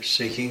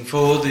Seeking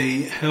for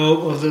the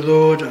help of the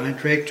Lord, I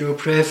direct your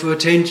prayerful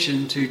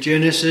attention to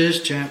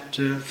Genesis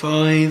chapter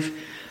 5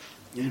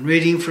 and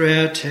reading for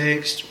our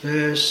text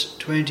verse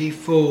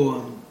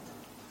 24.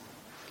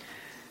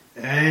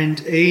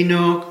 And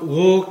Enoch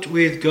walked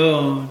with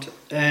God,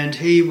 and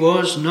he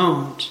was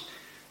not,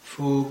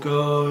 for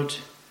God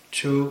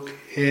took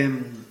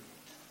him.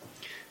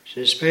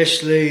 So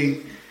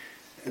especially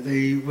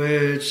the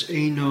words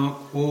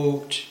Enoch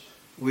walked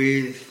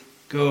with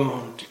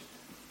God.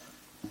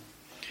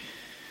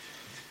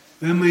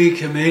 When we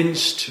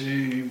commence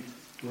to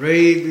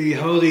read the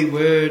holy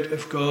word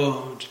of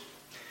God,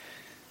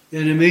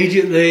 then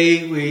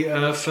immediately we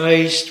are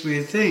faced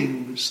with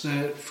things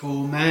that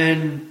for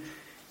man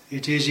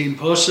it is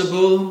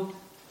impossible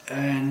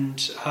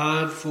and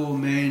hard for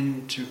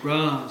men to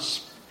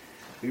grasp.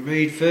 We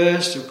read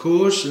first, of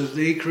course, of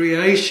the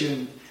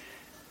creation.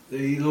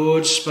 The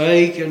Lord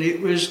spake and it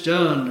was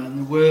done, and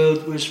the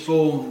world was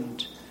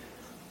formed.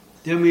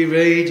 Then we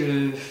read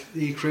of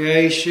the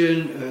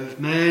creation of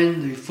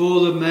man, the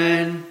fall of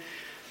man,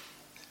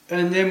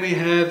 and then we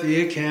have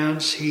the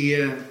accounts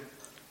here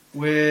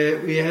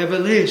where we have a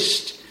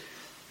list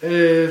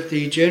of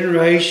the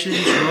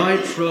generations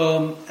right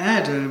from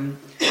Adam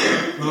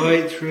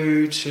right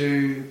through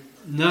to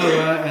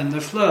Noah and the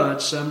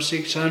flood, some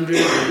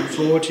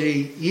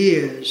 640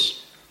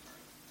 years.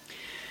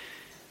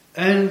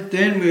 And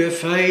then we're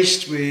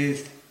faced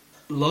with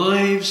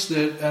lives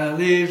that are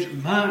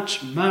lived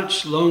much,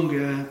 much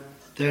longer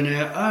than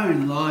our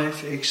own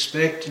life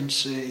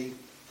expectancy.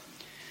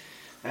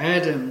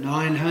 Adam,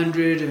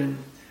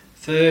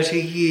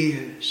 930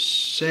 years.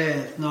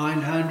 Seth,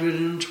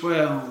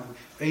 912.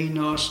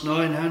 Enos,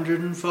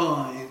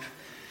 905.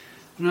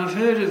 And I've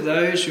heard of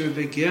those who have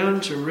begun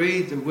to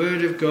read the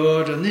Word of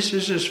God, and this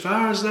is as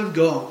far as they've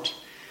got.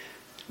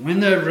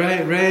 When they've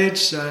read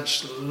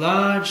such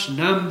large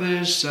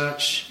numbers,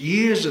 such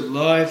years of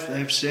life,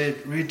 they've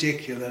said,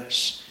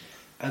 ridiculous.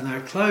 And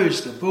they've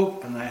closed the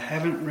book and they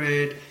haven't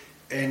read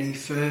any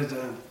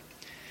further.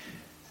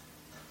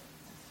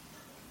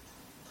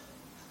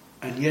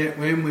 And yet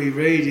when we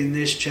read in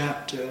this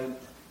chapter,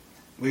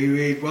 we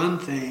read one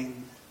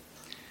thing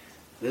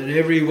that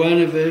every one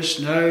of us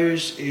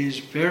knows is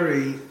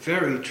very,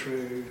 very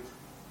true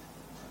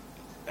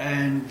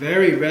and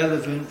very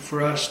relevant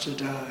for us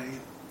today.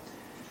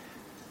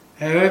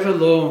 However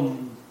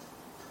long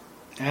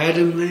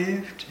Adam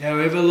lived,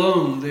 however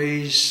long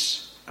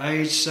these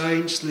aged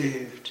saints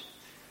lived,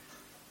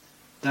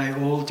 they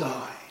all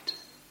died.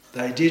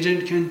 They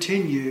didn't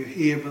continue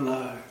here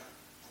below.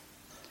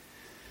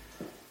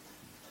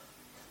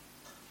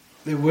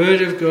 The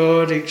Word of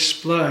God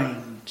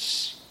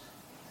explains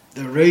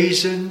the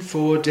reason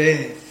for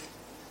death,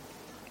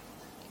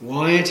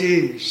 why it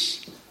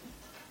is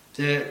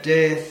that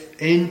death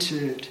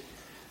entered.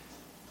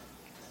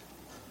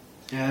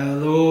 Our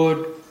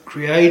Lord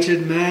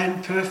created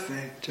man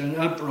perfect and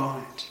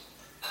upright.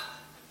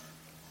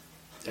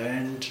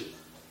 And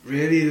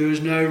really there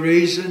was no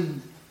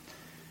reason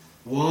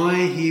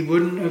why he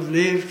wouldn't have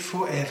lived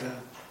forever,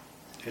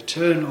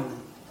 eternal.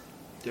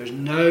 There's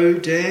no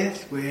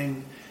death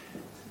when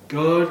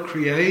God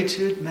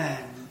created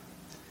man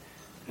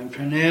and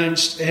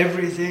pronounced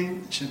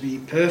everything to be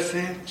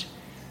perfect,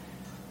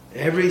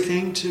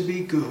 everything to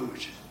be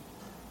good.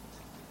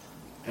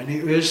 And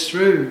it was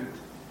through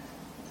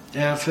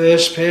our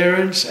first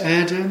parents,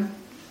 Adam,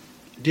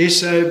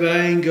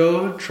 disobeying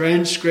God,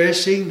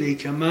 transgressing the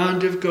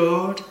command of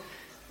God,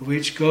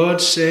 which God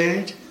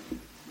said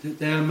that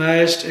thou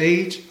mayest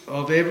eat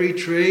of every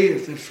tree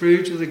of the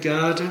fruit of the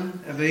garden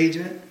of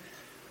Eden,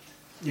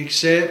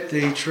 except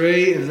the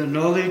tree of the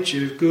knowledge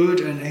of good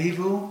and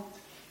evil.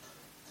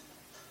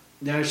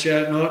 Thou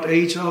shalt not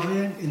eat of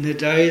it. In the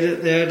day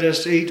that thou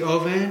dost eat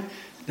of it,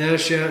 thou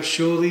shalt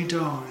surely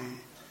die.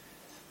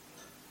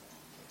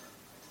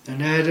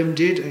 And Adam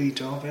did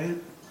eat of it,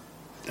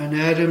 and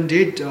Adam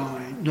did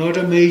die, not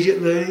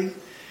immediately,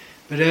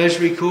 but as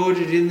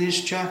recorded in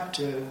this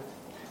chapter,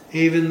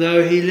 even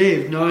though he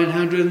lived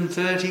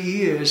 930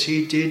 years,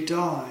 he did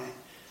die.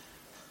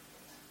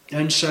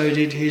 And so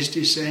did his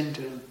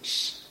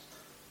descendants.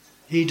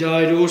 He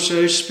died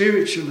also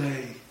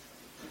spiritually.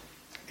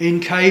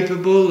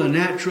 Incapable a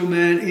natural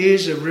man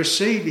is of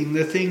receiving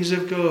the things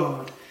of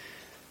God,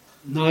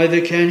 neither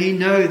can he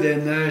know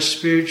them, they are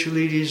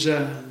spiritually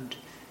discerned.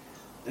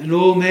 And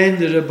all men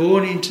that are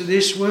born into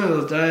this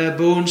world, they are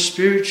born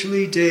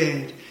spiritually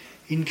dead,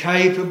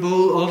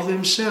 incapable of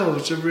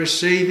themselves of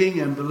receiving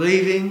and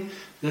believing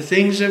the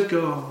things of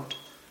God.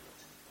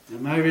 They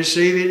may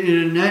receive it in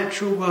a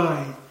natural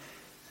way,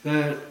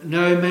 but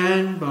no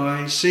man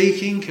by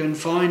seeking can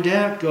find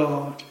out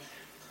God.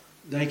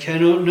 They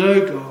cannot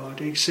know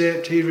God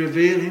except he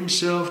reveal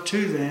himself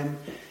to them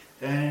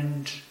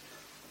and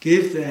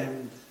give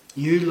them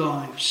new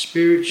life,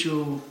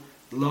 spiritual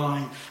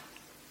life.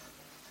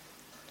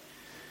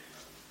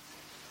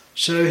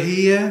 So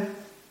here,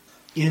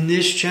 in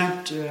this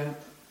chapter,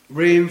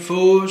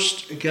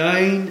 reinforced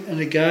again and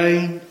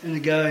again and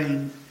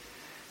again,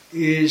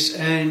 is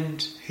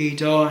and he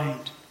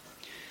died.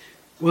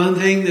 One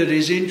thing that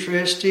is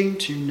interesting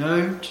to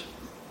note,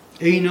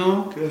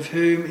 Enoch, of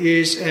whom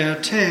is our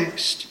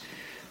text,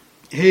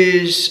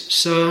 his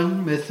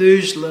son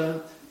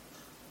Methuselah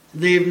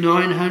lived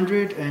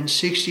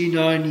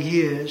 969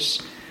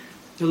 years,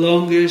 the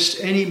longest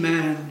any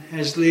man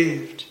has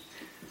lived.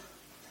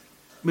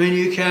 When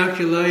you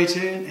calculate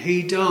it,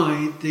 he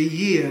died the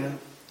year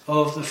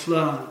of the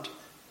flood.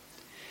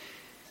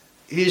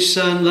 His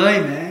son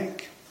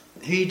Lamech,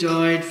 he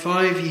died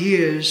 5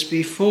 years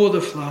before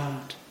the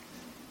flood.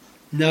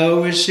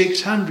 Noah was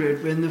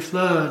 600 when the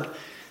flood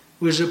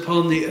was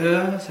upon the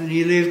earth, and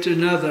he lived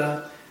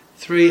another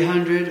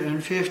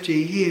 350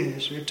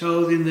 years. We're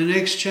told in the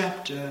next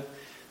chapter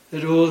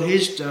that all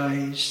his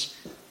days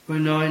were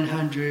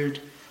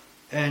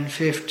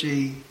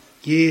 950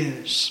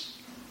 years.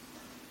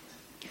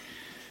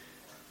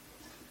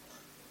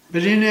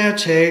 But in our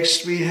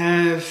text we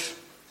have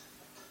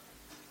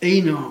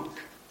Enoch.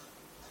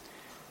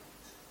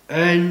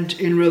 And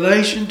in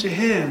relation to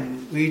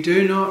him, we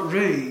do not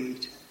read,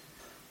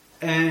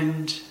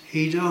 and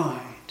he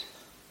died.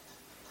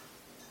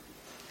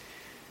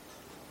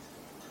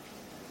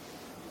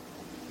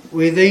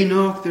 With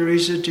Enoch there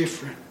is a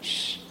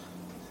difference.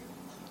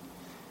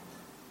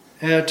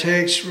 Our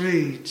text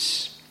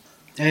reads,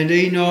 "And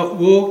Enoch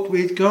walked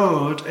with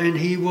God, and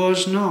he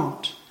was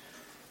not,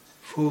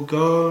 for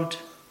God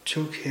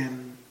took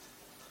him."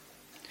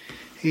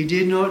 He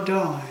did not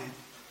die.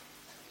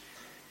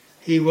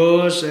 He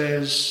was,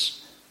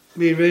 as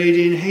we read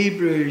in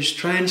Hebrews,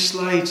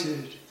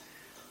 translated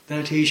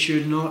that he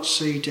should not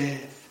see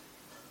death.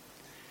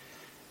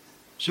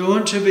 So I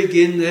want to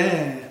begin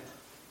there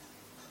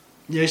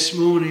this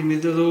morning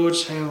with the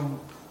Lord's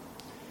help.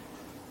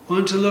 I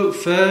want to look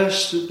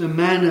first at the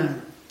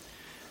manner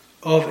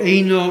of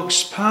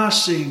Enoch's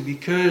passing,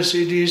 because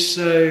it is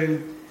so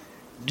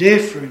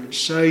different,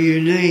 so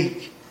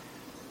unique.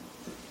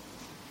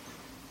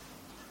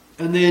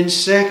 And then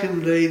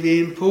secondly, the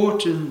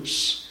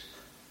importance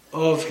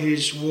of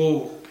his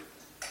walk.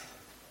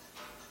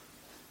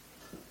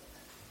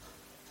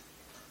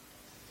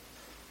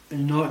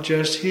 And not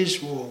just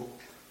his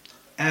walk,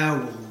 our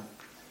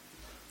walk.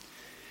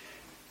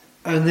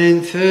 And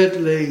then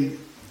thirdly,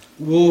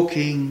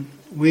 walking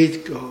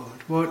with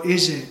God. What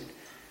is it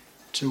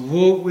to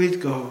walk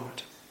with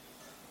God?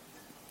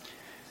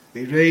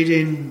 We read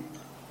in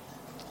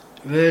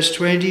verse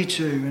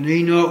 22, "And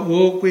Enoch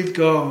walked with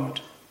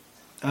God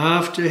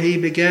after he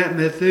begat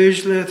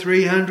Methuselah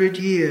 300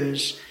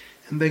 years,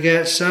 and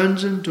begat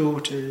sons and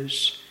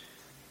daughters.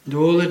 And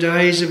all the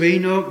days of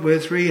Enoch were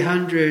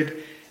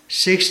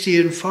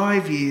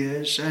 365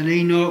 years, and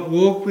Enoch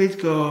walked with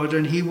God,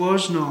 and he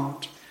was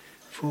not,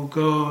 for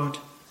God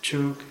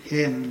took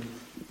him."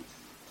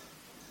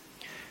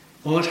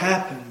 What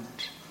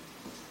happened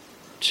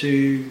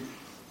to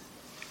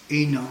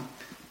Enoch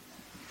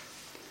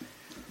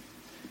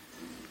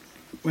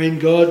when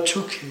God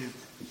took him?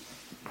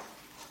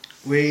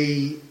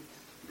 We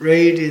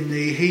read in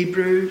the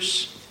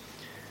Hebrews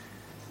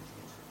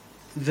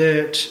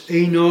that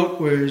Enoch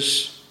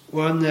was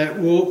one that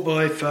walked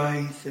by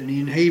faith, and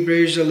in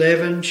Hebrews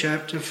 11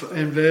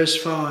 and verse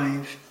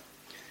 5,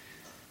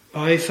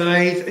 "By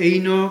faith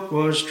Enoch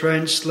was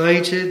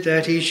translated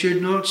that he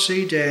should not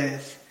see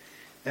death,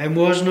 and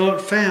was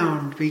not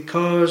found,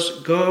 because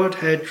God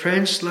had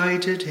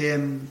translated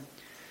him.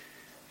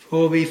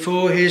 For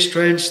before his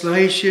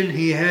translation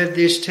he had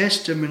this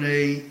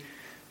testimony,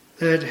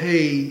 that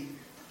he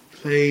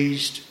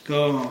pleased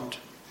God."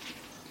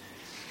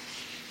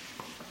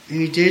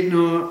 He did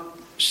not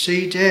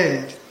see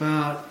death,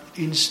 but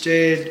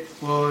instead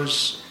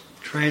was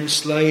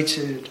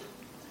translated.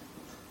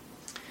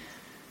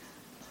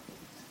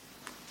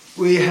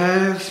 We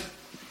have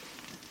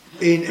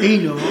in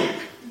Enoch,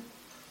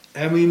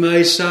 and we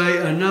may say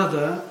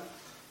another,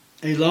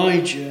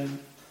 Elijah,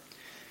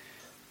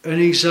 an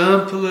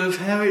example of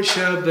how it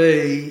shall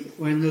be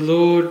when the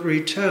Lord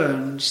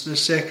returns the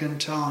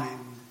second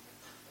time.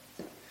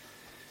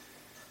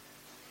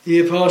 The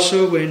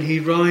apostle, when he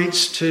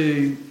writes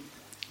to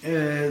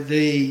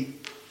the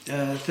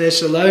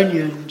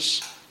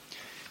Thessalonians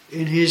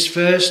in his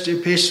first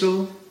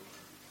epistle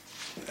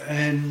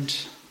and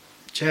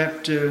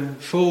chapter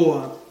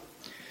 4,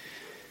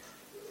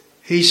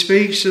 he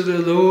speaks of the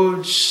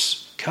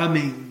Lord's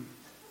coming.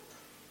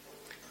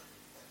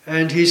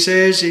 And he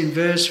says in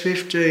verse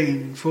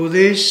 15, "For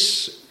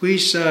this we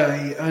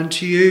say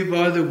unto you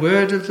by the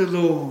word of the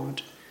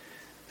Lord,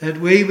 that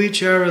we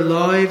which are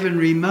alive and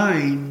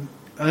remain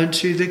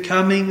unto the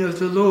coming of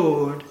the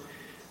Lord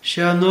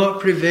shall not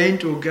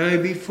prevent or go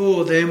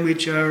before them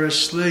which are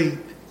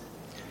asleep,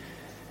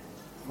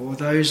 or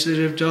those that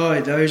have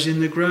died, those in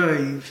the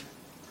grave.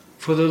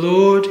 For the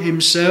Lord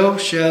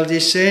himself shall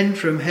descend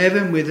from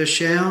heaven with a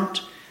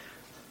shout,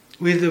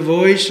 with the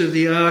voice of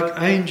the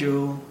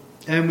archangel,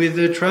 and with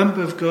the trump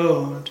of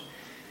God,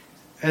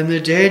 and the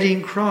dead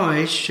in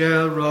Christ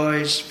shall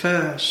rise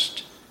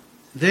first.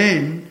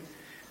 Then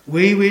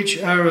we which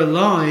are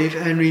alive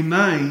and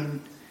remain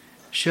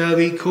shall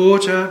be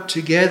caught up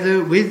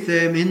together with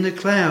them in the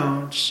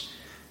clouds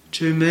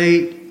to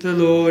meet the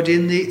Lord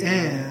in the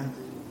air,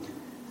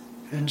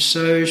 and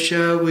so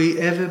shall we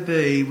ever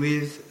be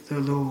with the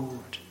Lord.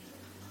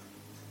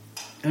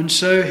 And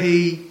so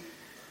he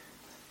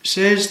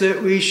says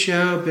that we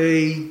shall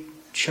be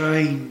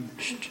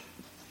changed.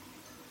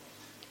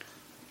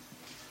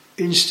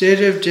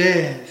 Instead of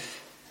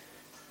death,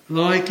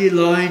 like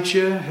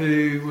Elijah,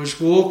 who was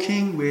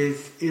walking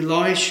with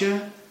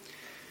Elisha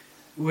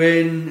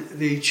when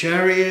the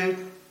chariot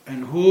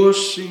and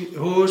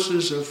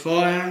horses of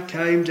fire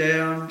came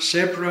down,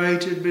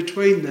 separated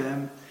between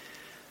them,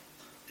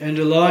 and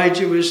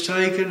Elijah was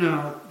taken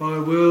up by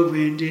a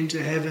whirlwind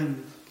into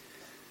heaven.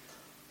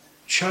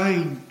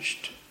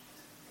 Changed,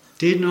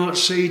 did not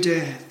see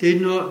death,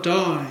 did not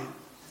die.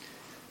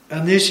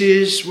 And this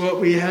is what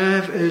we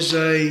have as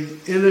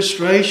an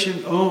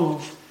illustration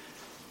of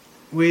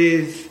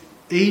with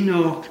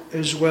Enoch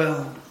as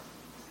well.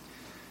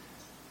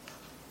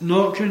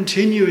 Not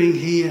continuing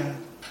here.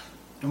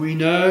 And we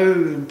know,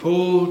 and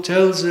Paul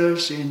tells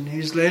us in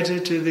his letter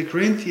to the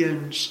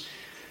Corinthians,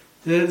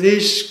 that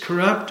this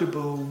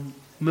corruptible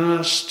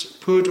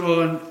must put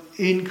on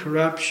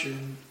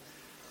incorruption.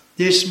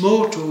 This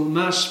mortal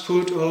must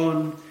put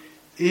on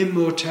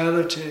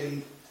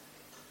immortality.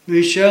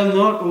 We shall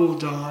not all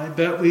die,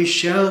 but we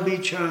shall be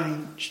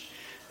changed.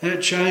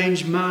 That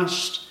change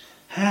must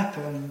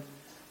happen.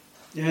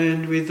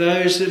 And with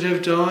those that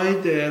have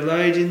died, they are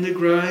laid in the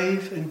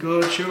grave, and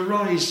God shall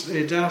raise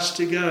their dust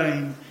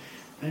again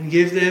and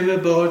give them a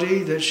body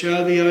that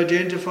shall be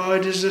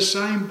identified as the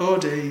same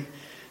body.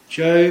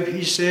 Job,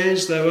 he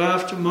says, though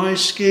after my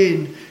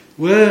skin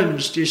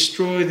worms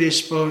destroy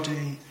this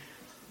body,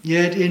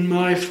 yet in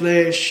my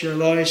flesh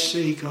shall I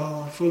see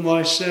God for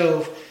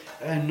myself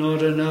and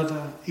not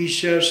another. He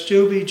shall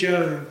still be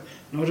Job,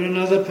 not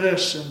another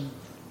person.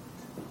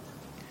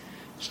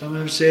 Some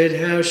have said,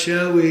 how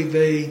shall we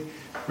be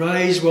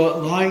raised?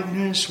 What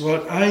likeness,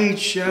 what age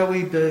shall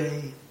we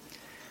be?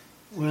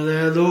 Well,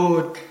 our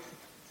Lord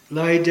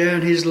laid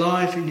down his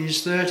life in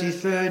his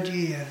 33rd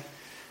year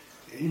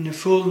in the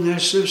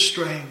fullness of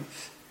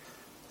strength.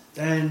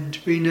 And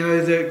we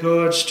know that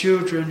God's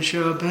children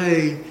shall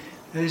be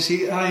as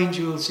the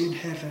angels in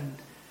heaven.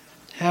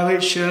 How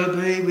it shall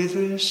be with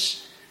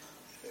us,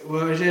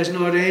 well, it has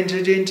not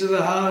entered into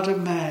the heart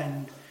of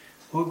man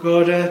what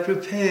God hath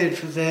prepared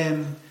for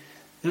them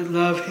that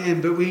love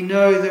him. But we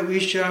know that we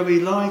shall be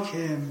like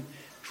him,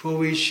 for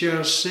we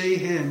shall see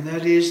him,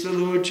 that is the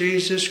Lord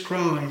Jesus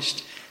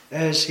Christ,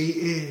 as he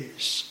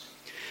is.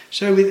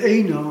 So with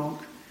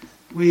Enoch,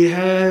 we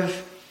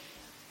have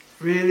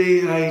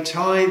really a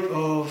type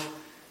of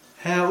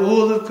how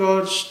all of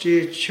God's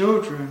dear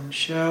children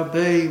shall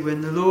be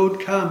when the Lord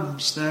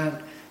comes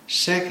that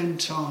second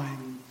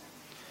time.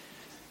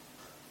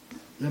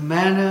 The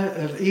manner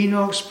of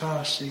Enoch's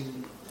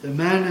passing, the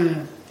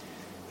manner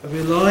of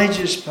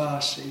Elijah's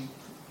passing,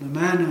 the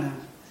manner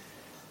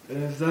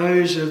of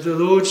those of the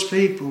Lord's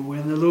people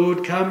when the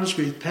Lord comes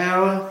with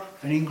power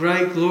and in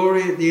great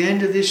glory at the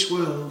end of this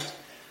world,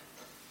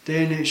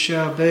 then it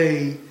shall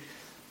be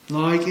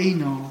like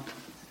Enoch.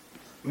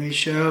 We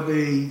shall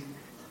be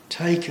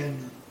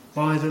taken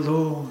by the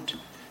Lord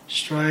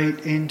straight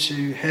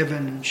into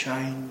heaven and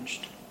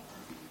changed.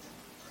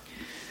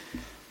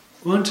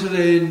 I want to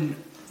then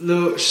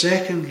look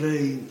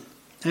secondly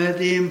at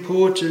the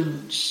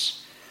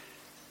importance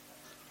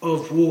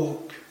of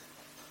walk.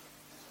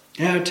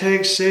 Our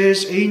text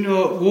says,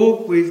 Enoch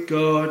walked with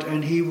God,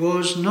 and he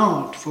was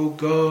not, for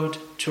God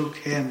took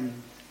him.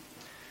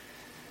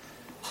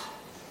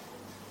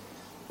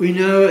 We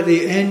know at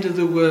the end of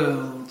the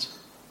world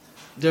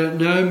that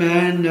no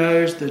man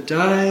knows the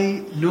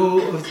day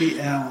nor of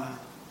the hour.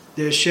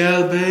 There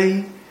shall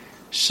be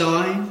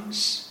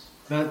signs,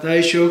 but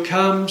they shall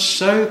come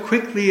so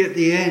quickly at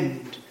the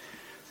end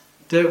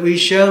that we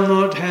shall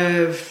not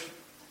have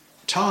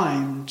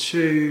time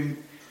to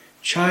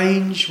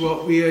change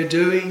what we are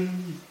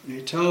doing.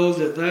 We're told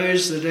that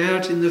those that are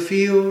out in the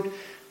field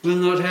will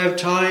not have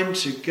time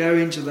to go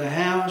into the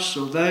house,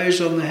 or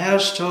those on the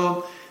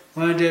housetop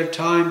won't have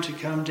time to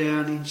come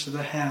down into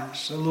the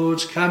house. The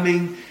Lord's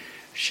coming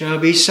shall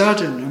be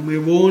sudden, and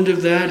we're warned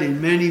of that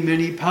in many,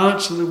 many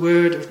parts of the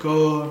Word of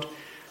God,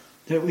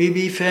 that we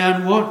be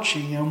found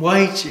watching and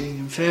waiting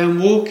and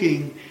found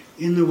walking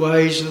in the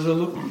ways of the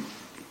Lord.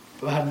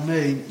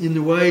 In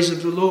the ways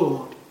of the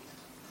Lord.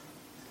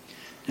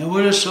 Now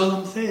what a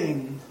solemn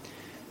thing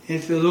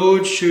if the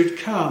Lord should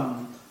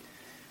come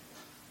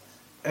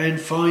and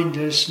find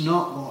us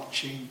not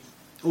watching,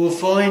 or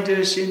find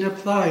us in a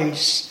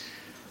place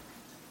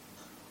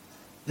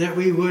that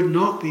we would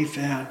not be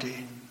found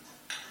in.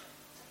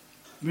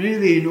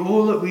 Really, in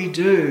all that we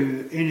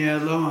do in our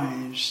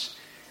lives,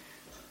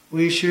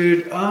 we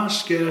should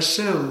ask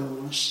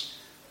ourselves,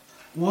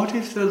 what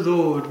if the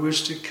Lord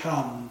was to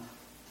come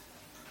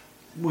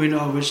when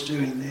I was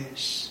doing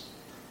this?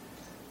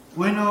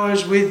 When I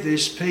was with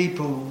this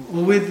people,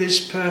 or with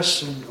this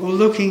person, or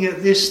looking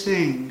at this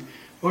thing,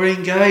 or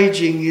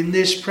engaging in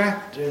this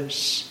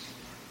practice,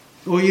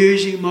 or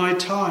using my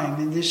time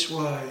in this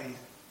way.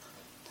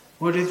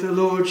 What if the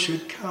Lord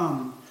should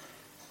come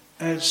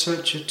at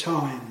such a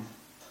time.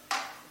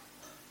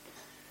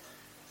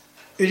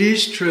 It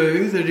is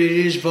true that it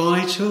is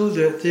vital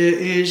that there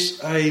is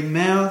a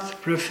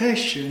mouth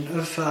profession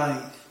of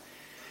faith.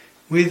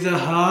 With the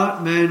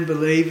heart man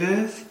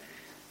believeth,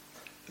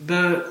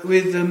 but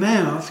with the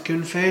mouth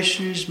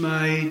confession is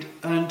made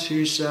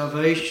unto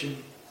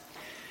salvation.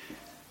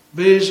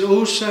 But it is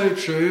also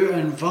true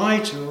and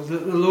vital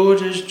that the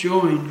Lord has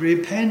joined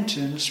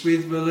repentance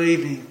with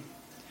believing.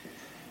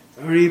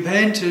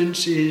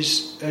 Repentance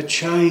is a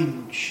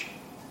change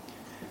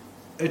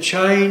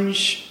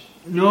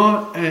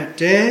not at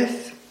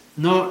death,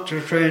 not to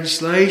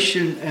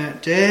translation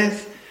at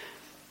death,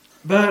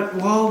 but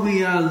while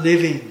we are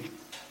living,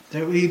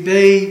 that we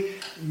be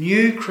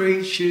new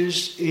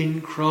creatures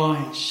in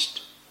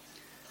Christ,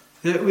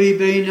 that we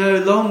be no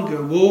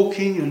longer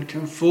walking and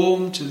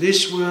conformed to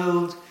this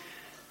world,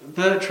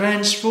 but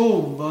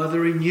transformed by the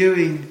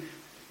renewing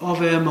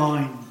of our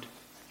mind.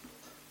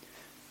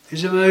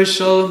 It's a most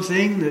solemn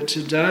thing that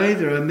today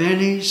there are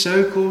many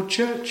so-called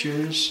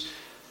churches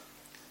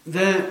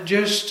that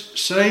just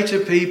say to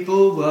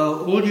people,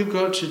 well, all you've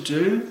got to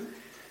do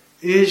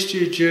is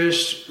to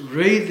just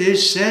read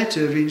this set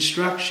of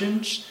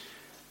instructions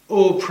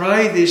or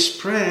pray this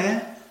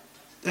prayer,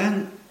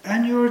 and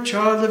you're a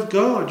child of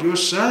God, you're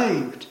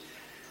saved.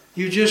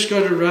 You just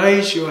got to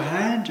raise your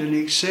hand and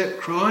accept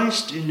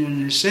Christ in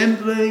an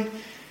assembly,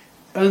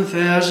 and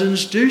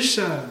thousands do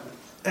so,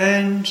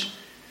 and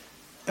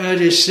are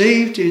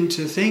deceived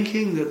into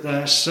thinking that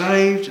they are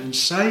saved and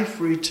safe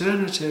for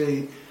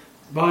eternity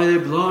by the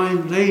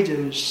blind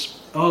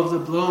leaders of the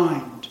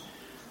blind.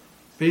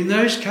 But in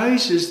those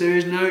cases there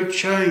is no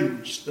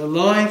change. The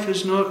life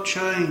is not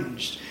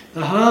changed.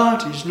 The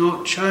heart is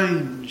not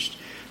changed.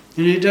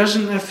 And it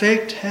doesn't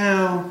affect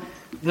how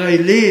they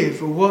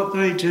live or what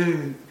they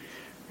do.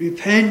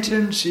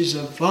 Repentance is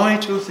a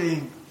vital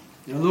thing.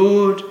 The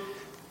Lord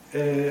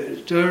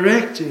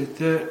directed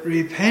that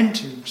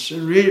repentance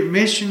and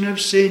remission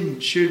of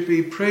sins should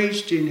be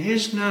preached in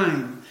His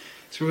name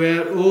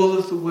throughout all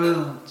of the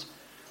world.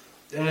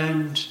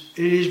 And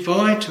it is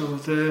vital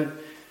that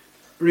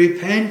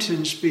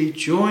repentance be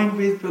joined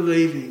with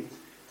believing.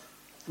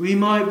 We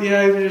might be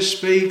able to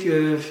speak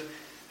of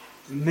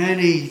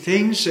many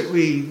things that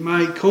we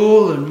may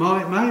call and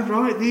may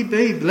rightly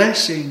be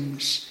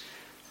blessings,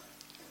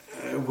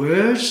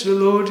 words the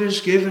Lord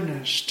has given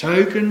us,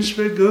 tokens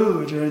for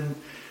good, and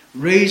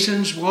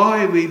reasons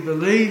why we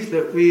believe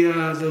that we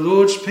are the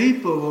Lord's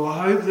people, or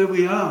hope that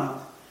we are.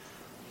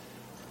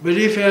 But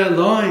if our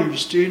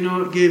lives do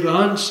not give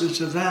answer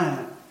to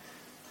that,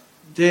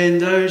 then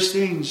those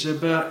things are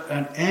but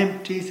an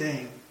empty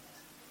thing.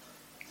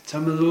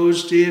 Some of the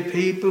Lord's dear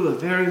people are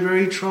very,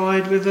 very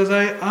tried whether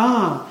they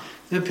are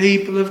the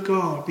people of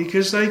God,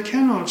 because they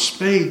cannot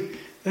speak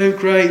of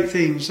great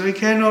things. They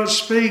cannot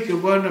speak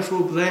of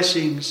wonderful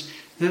blessings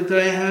that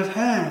they have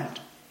had.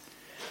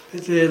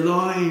 But their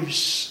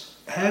lives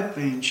have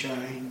been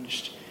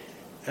changed.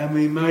 And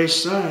we may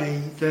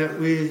say that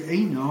with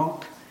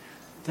Enoch,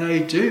 they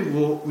do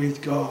walk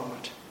with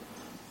God.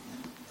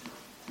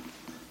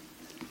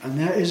 And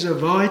that is a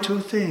vital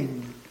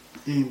thing.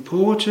 The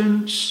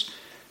importance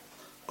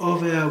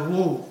of our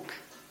walk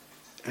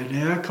and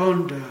our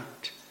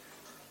conduct.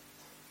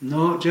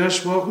 Not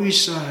just what we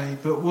say,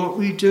 but what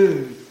we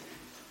do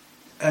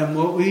and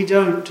what we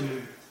don't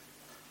do.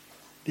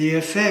 The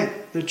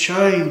effect, the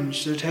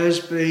change that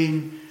has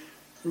been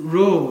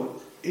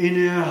wrought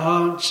in our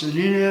hearts and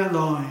in our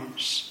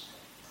lives.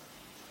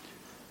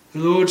 The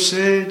Lord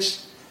said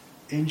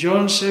in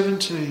John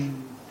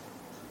 17,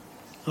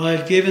 I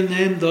have given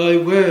them thy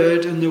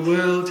word, and the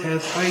world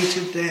hath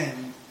hated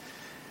them.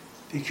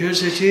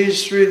 Because it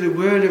is through the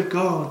word of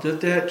God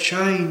that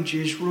change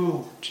is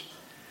wrought.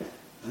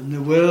 And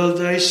the world,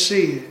 they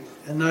see it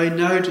and they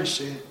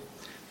notice it.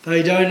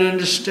 They don't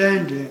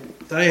understand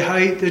it. They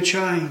hate the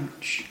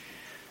change.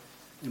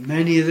 And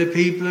many of the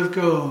people of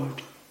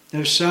God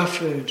have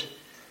suffered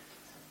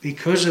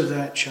because of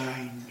that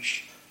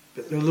change.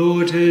 But the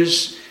Lord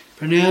has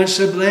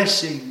pronounced a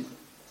blessing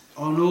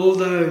on all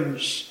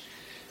those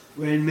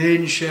when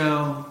men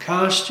shall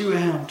cast you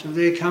out of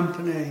their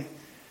company,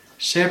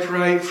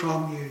 separate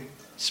from you,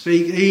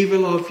 speak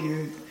evil of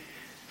you,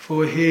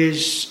 for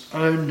His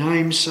own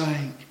name's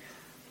sake,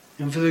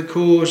 and for the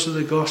cause of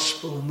the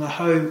gospel and the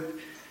hope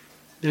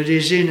that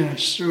is in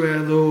us through our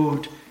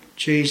Lord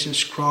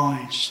Jesus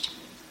Christ.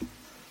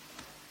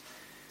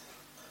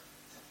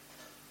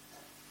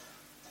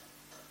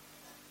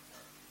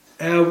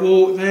 Our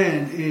walk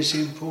then is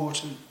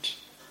important.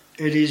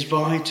 It is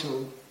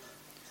vital.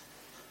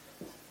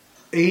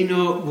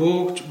 Enoch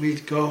walked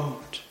with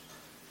God.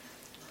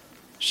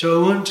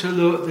 So I want to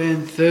look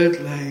then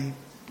thirdly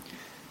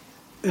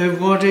of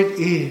what it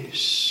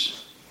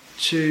is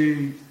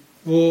to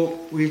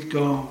walk with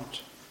God.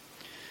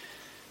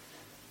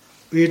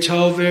 We are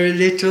told very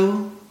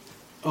little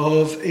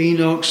of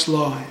Enoch's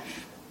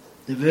life.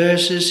 The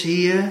verses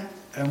here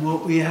and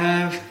what we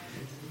have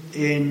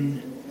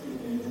in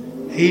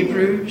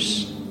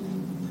Hebrews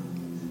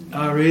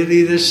are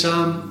really the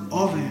sum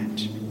of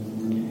it.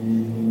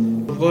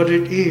 what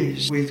it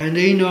is. And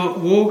Enoch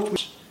walked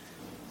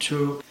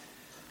with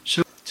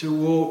to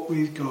walk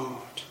with God.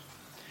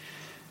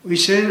 We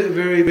said that the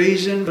very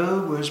reason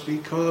was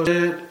because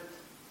that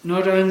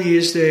not only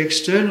is there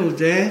external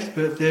death,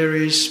 but there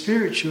is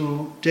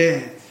spiritual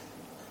death.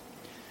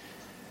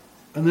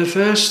 And the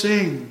first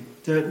thing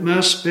that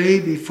must be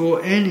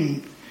before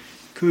any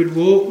could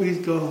walk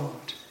with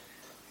God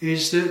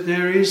is that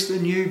there is the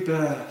new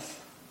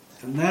birth.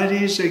 And that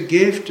is a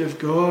gift of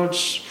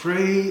God's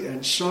free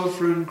and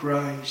sovereign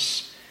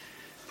grace.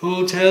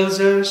 Paul tells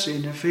us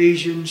in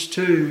Ephesians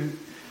 2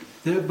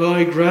 that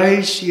by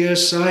grace ye are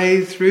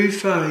saved through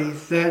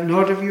faith, that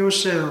not of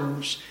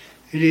yourselves,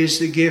 it is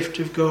the gift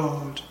of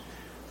God.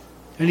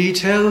 And he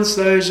tells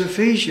those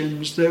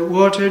Ephesians that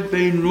what had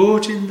been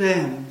wrought in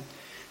them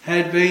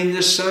had been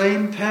the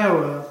same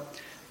power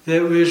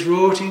that was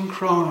wrought in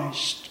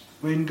Christ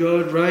when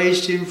God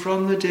raised him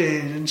from the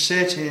dead and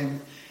set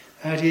him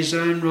at his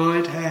own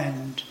right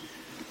hand.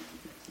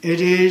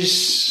 It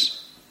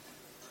is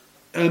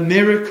a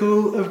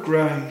miracle of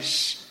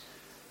grace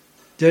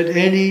that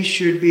any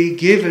should be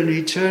given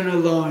eternal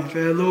life.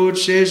 Our Lord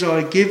says,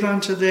 I give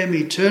unto them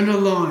eternal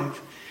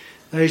life.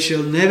 They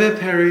shall never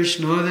perish,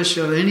 neither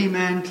shall any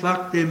man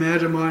pluck them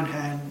out of mine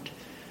hand.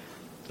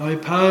 I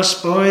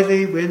passed by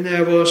thee when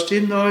thou wast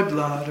in thy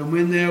blood, and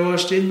when thou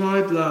wast in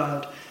thy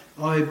blood,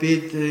 I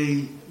bid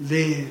thee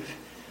live.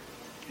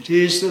 It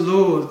is the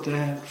Lord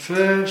that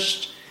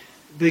first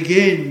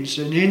begins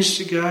and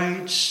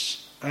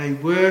instigates a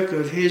work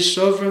of his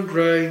sovereign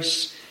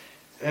grace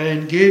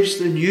and gives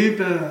the new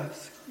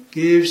birth,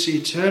 gives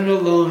eternal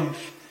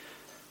life,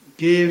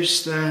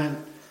 gives that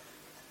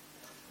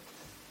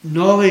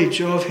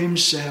knowledge of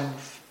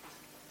himself,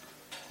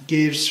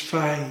 gives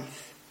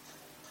faith.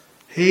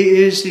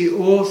 He is the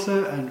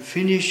author and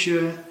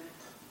finisher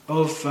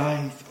of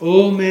faith.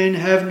 All men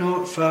have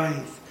not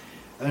faith,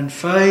 and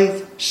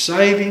faith,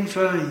 saving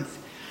faith,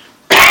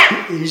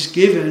 is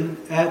given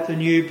at the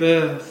new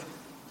birth.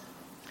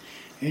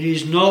 It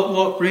is not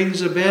what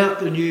brings about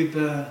the new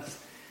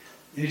birth.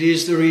 It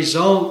is the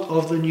result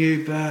of the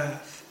new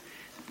birth.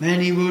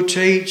 Many will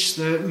teach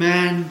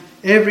that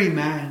every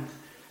man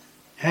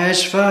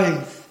has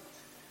faith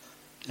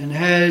and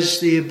has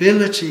the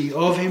ability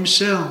of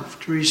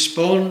himself to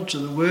respond to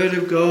the Word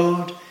of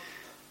God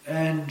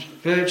and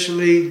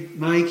virtually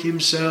make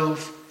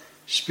himself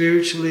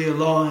spiritually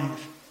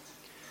alive.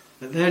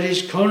 But that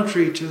is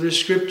contrary to the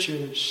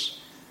Scriptures.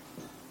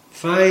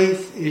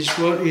 Faith is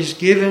what is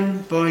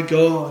given by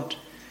God.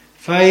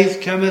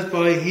 Faith cometh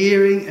by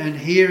hearing, and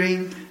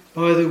hearing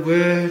by the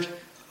word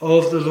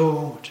of the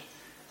Lord.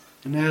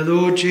 And our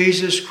Lord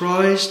Jesus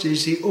Christ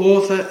is the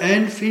author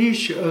and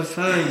finisher of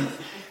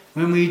faith.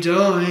 When we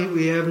die,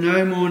 we have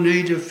no more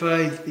need of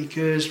faith,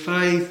 because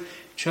faith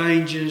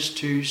changes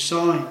to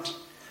sight.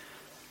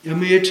 And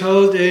we are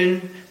told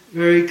then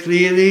very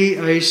clearly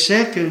a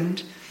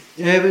second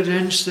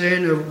evidence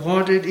then of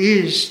what it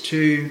is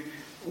to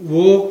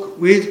walk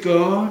with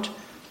God.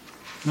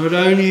 Not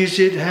only is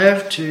it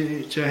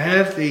to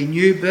have the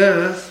new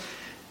birth,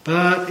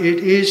 but it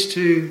is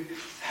to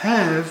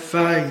have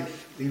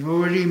faith. We've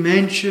already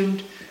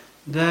mentioned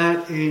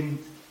that in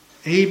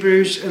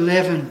Hebrews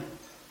 11.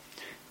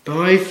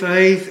 By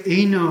faith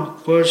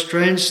Enoch was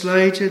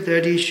translated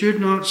that he should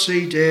not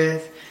see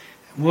death,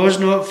 and was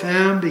not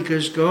found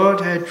because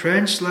God had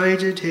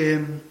translated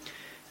him.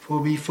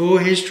 For before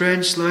his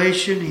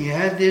translation he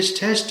had this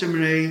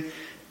testimony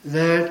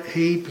that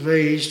he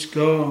pleased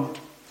God.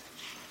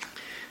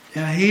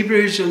 Now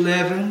Hebrews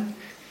 11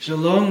 is a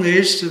long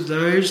list of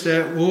those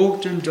that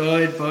walked and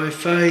died by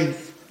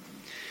faith.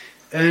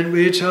 And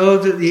we're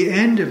told at the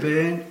end of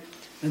it,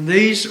 and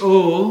these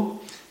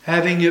all,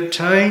 having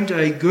obtained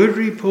a good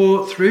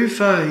report through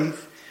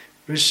faith,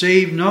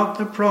 received not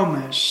the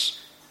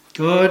promise,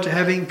 God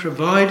having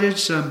provided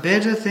some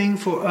better thing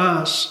for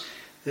us,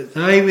 that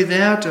they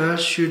without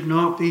us should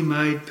not be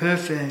made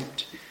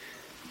perfect.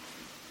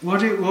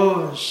 What it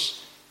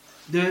was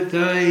that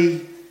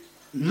they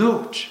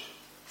looked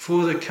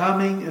for the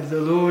coming of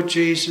the Lord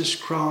Jesus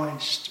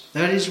Christ.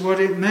 That is what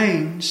it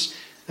means.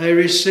 They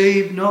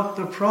received not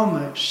the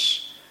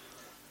promise.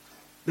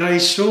 They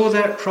saw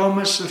that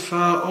promise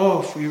afar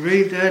off. We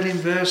read that in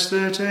verse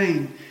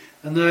 13.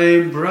 And they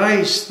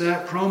embraced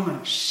that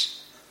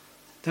promise.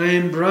 They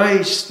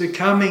embraced the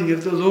coming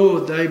of the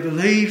Lord. They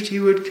believed he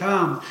would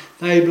come.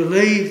 They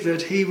believed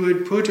that he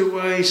would put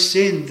away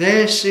sin,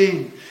 their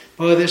sin,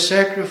 by the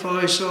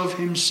sacrifice of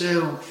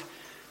himself.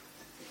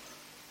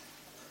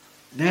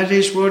 That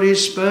is what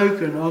is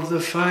spoken of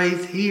the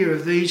faith here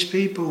of these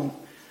people.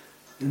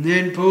 And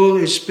then Paul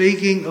is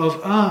speaking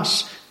of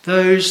us,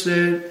 those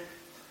that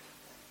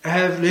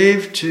have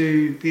lived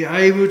to be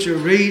able to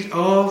read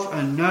of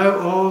and know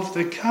of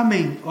the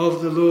coming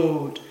of the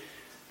Lord.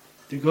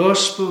 The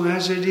gospel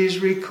as it is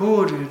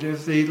recorded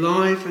of the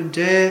life and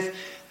death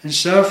and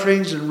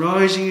sufferings and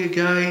rising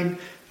again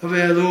of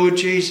our Lord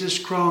Jesus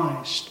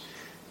Christ.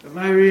 But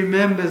may we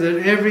remember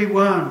that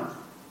everyone,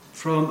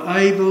 from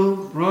Abel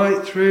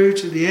right through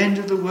to the end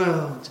of the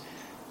world,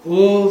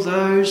 All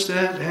those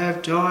that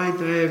have died,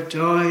 they have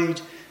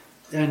died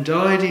and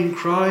died in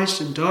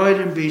Christ and died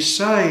and be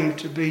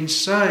saved, have been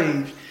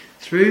saved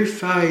through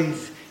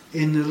faith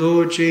in the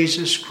Lord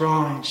Jesus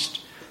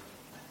Christ.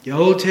 The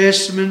Old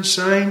Testament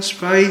saints,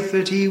 faith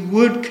that he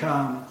would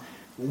come,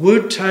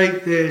 would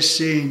take their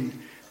sin,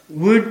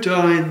 would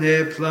die in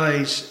their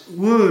place,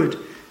 would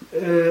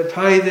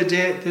pay the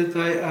debt that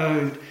they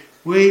owed.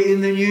 We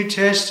in the New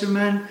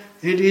Testament,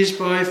 it is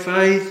by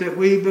faith that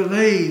we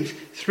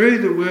believe through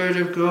the Word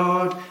of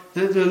God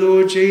that the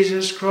Lord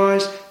Jesus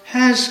Christ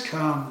has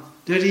come,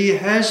 that he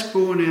has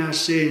borne our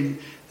sin,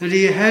 that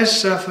he has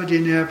suffered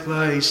in our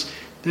place,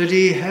 that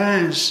he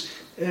has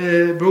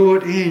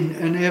brought in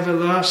an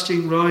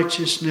everlasting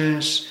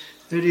righteousness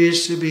that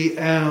is to be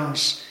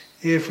ours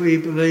if we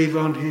believe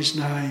on his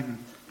name.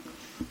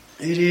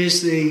 It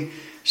is the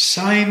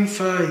same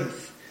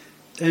faith.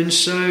 And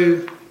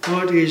so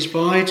what is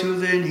vital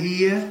then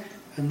here,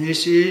 and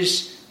this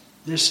is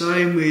the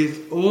same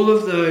with all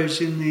of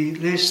those in the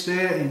list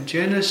there in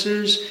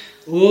Genesis,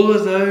 all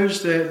of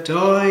those that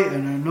die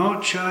and are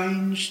not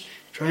changed,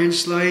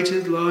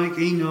 translated like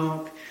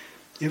Enoch.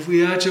 If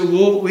we are to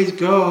walk with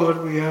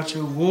God, we are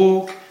to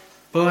walk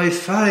by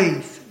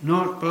faith,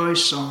 not by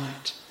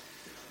sight.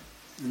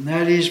 And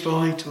that is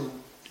vital.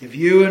 If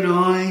you and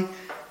I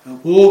are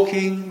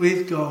walking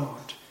with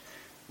God,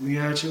 we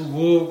are to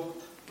walk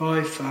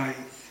by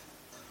faith.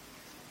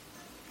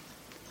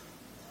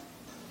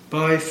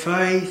 By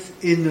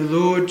faith in the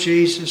Lord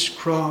Jesus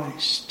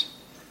Christ.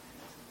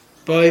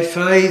 By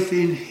faith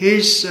in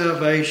his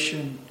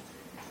salvation,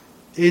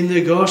 in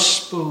the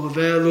gospel of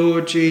our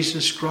Lord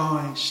Jesus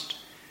Christ.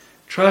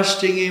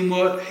 Trusting in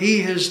what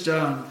he has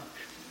done,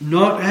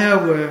 not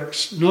our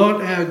works,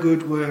 not our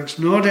good works,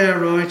 not our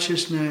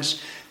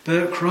righteousness,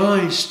 but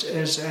Christ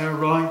as our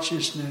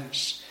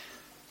righteousness.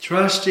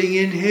 Trusting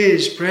in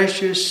his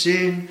precious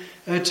sin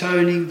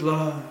atoning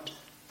blood.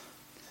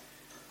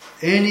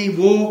 Any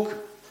walk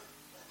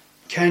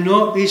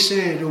cannot be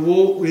said a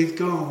walk with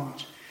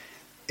God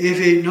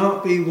if it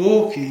not be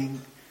walking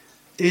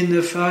in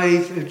the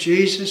faith of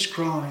Jesus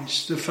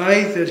Christ, the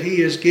faith that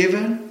he has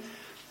given,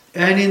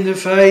 and in the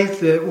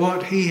faith that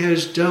what he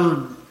has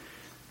done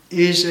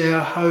is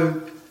our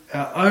hope,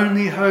 our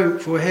only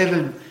hope for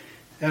heaven,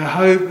 our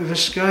hope of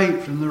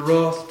escape from the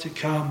wrath to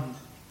come.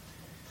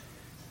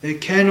 There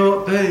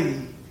cannot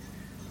be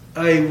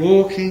a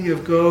walking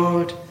of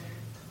God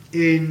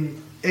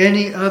in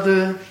any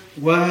other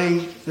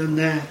way than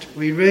that.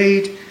 We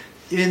read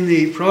in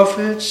the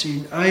prophets,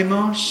 in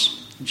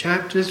Amos,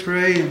 chapter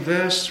 3 and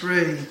verse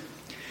 3,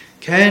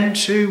 can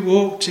two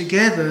walk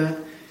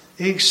together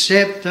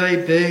except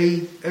they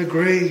be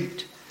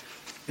agreed?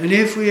 And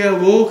if we are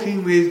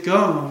walking with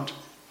God,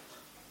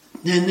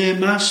 then there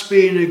must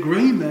be an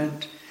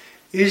agreement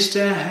as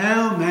to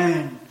how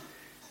man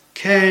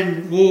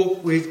can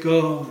walk with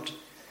God.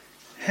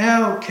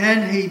 How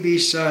can he be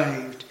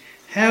saved?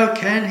 How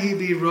can he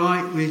be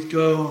right with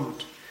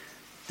God?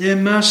 There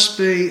must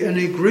be an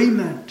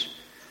agreement.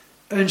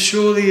 And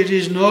surely it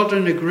is not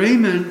an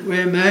agreement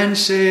where man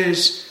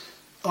says,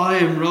 I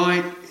am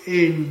right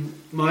in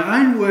my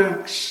own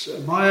works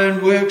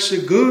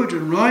are good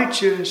and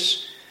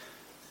righteous,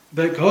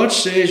 but God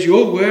says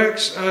your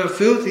works are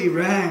filthy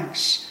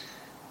rags.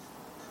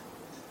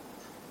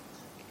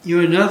 You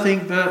are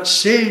nothing but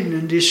sin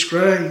and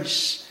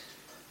disgrace,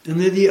 and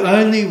that the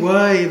only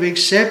way of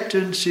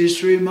acceptance is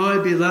through my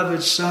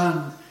beloved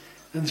Son,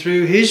 and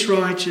through his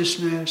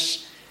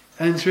righteousness,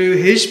 and through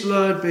his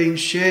blood being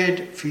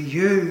shed for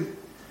you.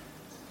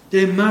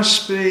 There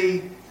must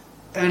be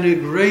an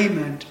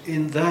agreement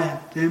in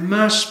that. There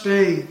must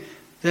be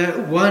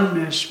that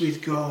oneness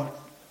with God.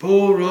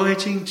 Paul,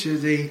 writing to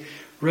the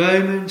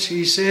Romans,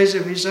 he says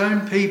of his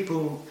own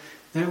people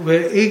that were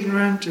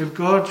ignorant of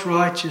God's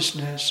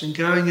righteousness and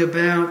going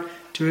about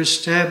to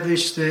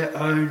establish their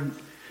own.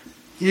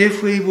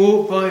 If we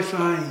walk by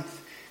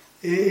faith,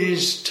 it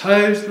is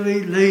totally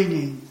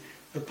leaning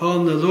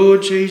upon the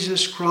Lord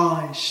Jesus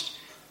Christ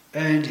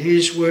and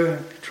his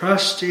work,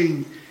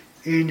 trusting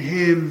in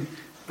him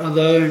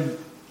alone.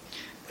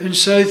 And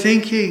so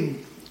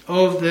thinking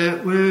of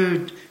that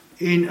word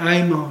in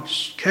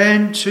Amos,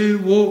 can two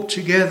walk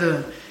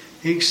together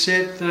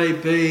except they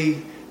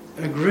be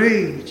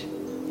agreed?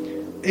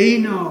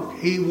 Enoch,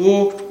 he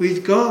walked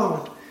with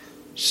God,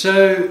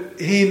 so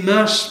he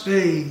must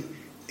be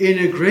in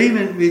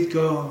agreement with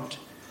God.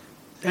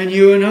 And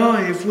you and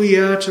I, if we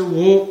are to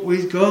walk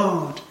with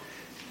God,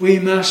 we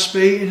must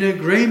be in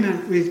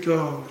agreement with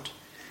God.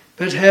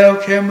 But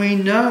how can we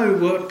know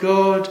what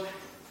God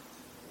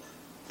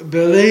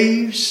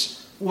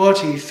believes, what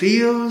he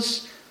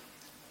feels,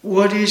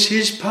 what is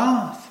his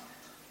path?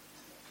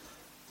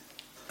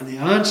 And the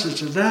answer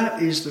to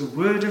that is the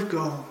Word of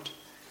God.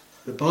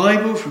 The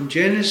Bible from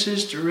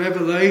Genesis to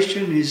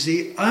Revelation is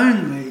the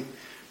only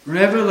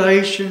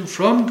revelation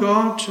from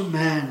God to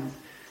man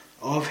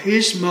of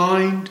his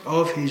mind,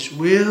 of his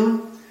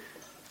will,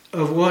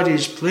 of what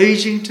is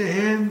pleasing to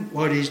him,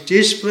 what is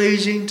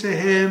displeasing to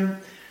him.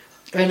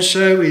 And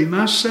so we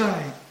must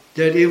say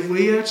that if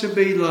we are to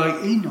be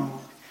like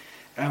Enoch,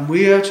 and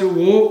we are to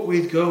walk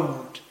with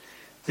God,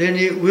 then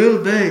it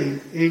will be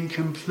in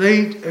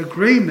complete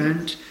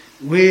agreement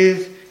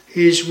with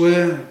His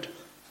Word.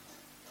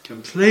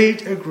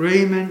 Complete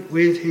agreement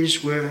with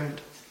His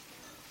Word.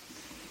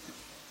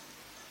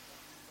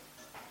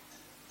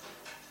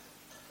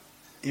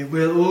 It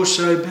will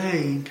also be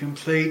in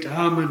complete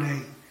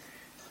harmony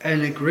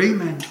and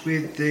agreement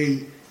with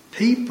the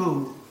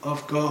people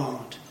of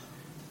God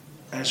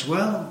as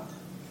well.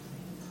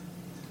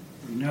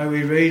 You know,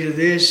 we read of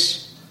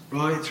this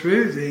right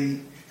through the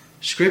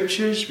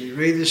Scriptures. We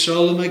read the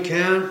solemn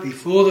account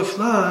before the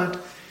flood,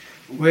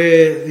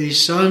 where the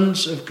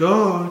sons of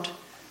God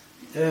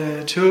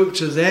took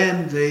to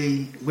them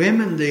the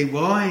women, the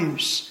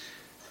wives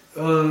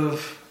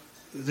of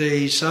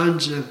the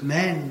sons of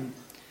men,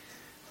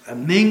 a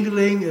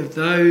mingling of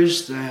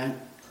those that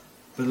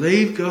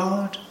believed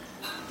God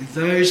with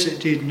those that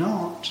did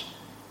not.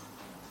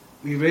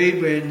 We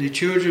read when the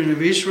children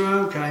of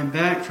Israel came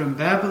back from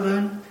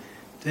Babylon,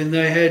 then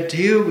they had to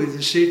deal with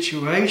the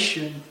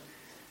situation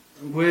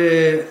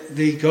where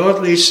the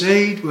godly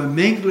seed were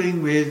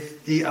mingling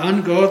with the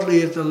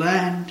ungodly of the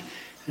land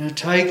and had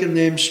taken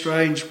them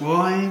strange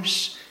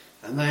wives,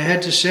 and they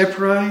had to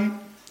separate.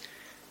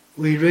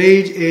 We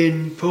read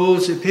in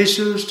Paul's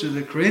epistles to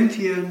the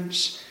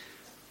Corinthians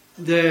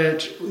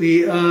that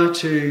we are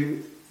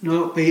to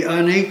not be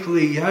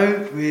unequally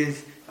yoked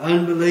with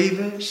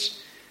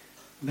unbelievers,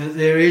 but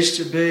there is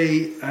to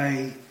be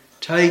a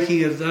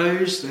taking of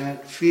those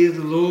that fear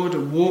the Lord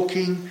and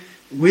walking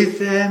with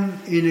them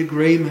in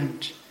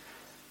agreement.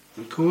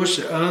 Of course,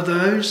 there are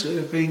those that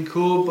have been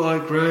called by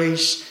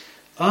grace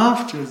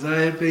after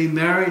they have been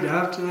married,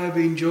 after they have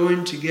been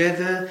joined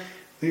together,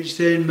 which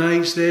then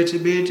makes there to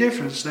be a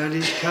difference. That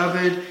is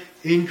covered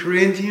in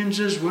Corinthians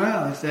as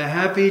well. If they're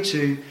happy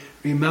to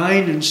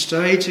remain and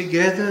stay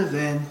together,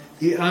 then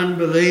the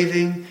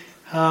unbelieving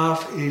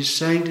half is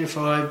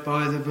sanctified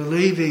by the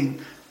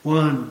believing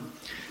one.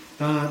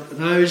 But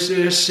those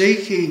that are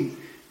seeking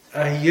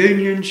a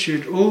union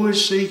should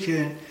always seek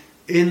it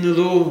in the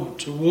Lord,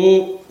 to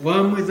walk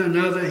one with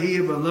another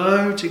here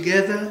below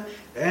together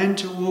and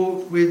to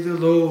walk with the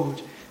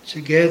Lord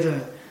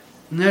together.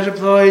 And that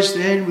applies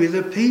then with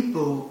the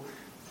people.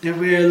 If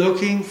we are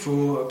looking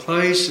for a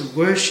place of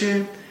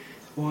worship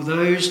or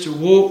those to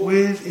walk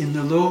with in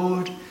the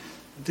Lord,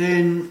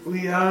 then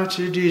we are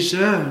to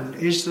discern,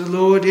 is the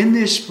Lord in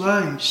this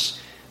place?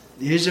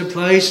 Is a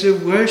place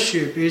of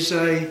worship? Is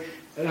a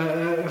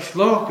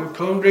flock, a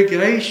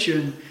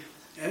congregation?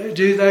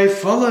 Do they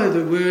follow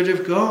the Word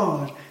of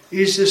God?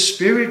 Is the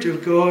Spirit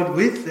of God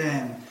with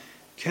them?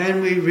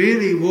 Can we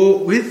really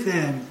walk with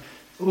them?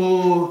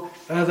 Or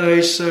are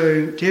they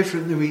so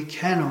different that we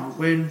cannot?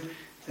 When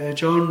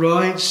John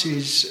writes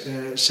his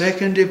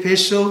second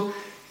epistle,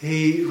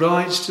 he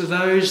writes to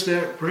those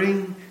that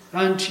bring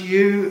unto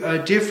you a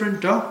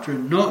different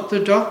doctrine, not the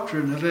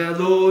doctrine of our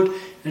Lord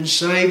and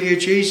Saviour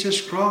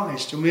Jesus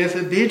Christ. And we are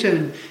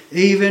forbidden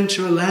even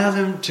to allow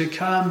them to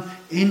come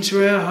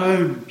into our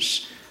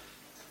homes.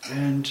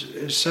 And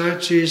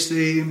such is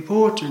the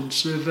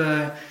importance of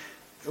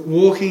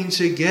walking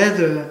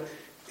together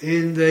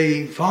in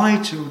the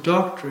vital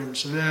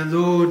doctrines of our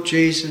Lord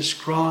Jesus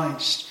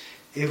Christ.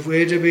 If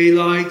we're to be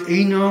like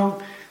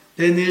Enoch,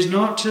 then there's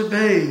not to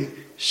be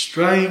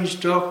strange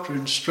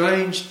doctrine,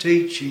 strange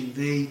teaching.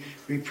 The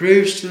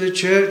reproofs to the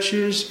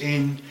churches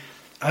in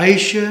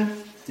Asia,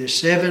 the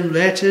 7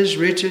 letters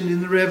written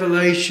in the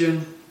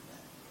Revelation,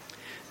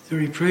 the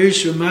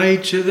reproofs were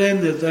made to them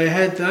that they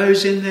had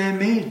those in their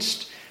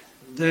midst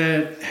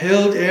that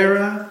held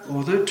error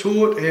or that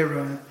taught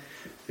error.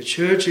 The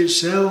church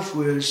itself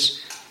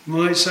was, you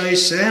might say,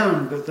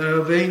 sound, but they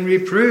were being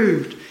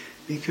reproved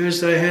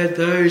because they had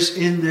those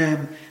in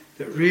them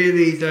that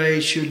really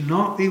they should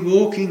not be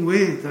walking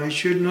with, they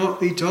should not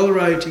be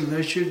tolerating,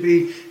 they should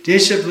be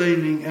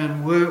disciplining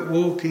and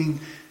walking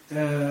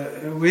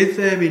with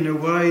them in a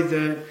way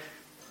that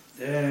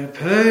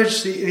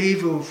purged the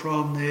evil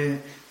from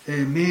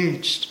their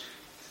midst.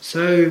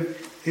 So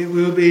it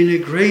will be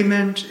an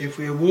agreement if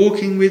we're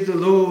walking with the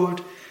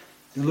Lord.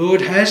 The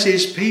Lord has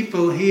His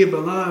people here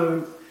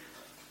below,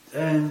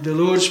 and the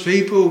Lord's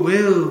people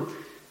will,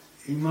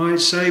 you might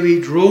say,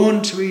 be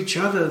drawn to each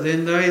other.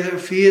 Then they that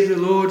fear the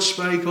Lord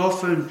spake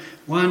often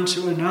one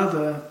to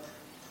another.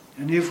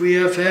 And if we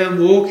are found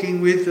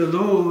walking with the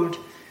Lord,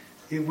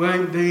 it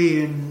won't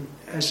be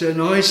as an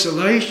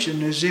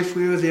isolation, as if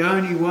we were the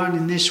only one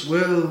in this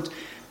world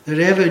that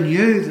ever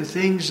knew the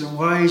things and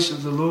ways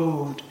of the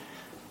Lord.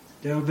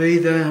 There will be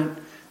that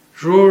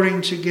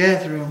drawing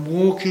together and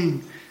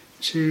walking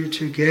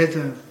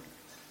together.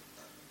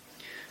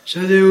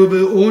 So there will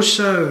be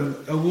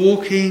also a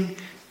walking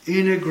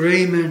in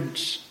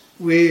agreement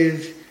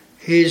with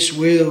His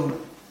will.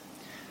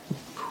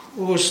 Of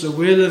course, the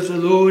will of the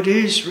Lord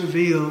is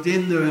revealed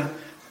in the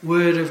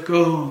Word of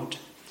God,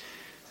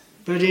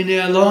 but in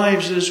our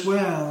lives as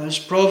well, as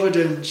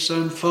providence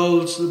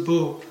unfolds the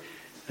book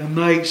and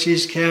makes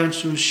His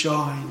counsel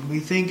shine.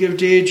 We think of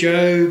dear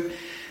Job,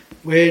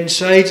 when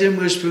Satan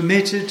was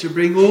permitted to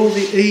bring all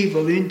the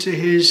evil into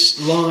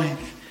his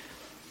life.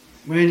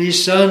 when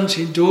his sons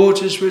and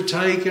daughters were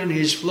taken,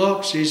 his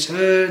flocks, his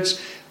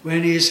herds,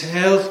 when his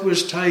health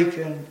was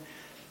taken.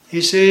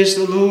 He says,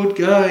 the Lord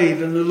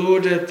gave and the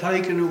Lord hath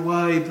taken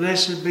away.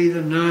 Blessed be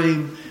the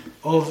name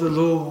of the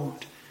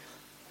Lord.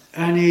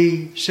 And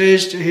he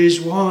says to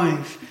his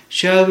wife,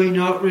 shall we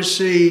not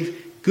receive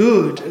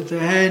good at the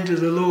hand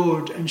of the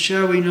Lord, and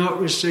shall we not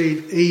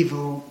receive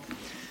evil?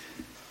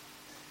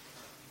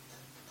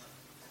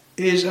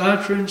 His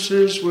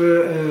utterances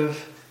were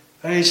of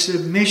a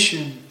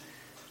submission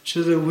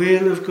to the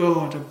will of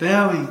God, a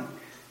bowing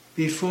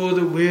before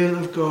the will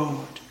of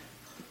God.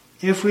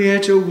 If we are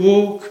to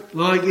walk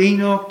like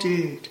Enoch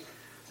did,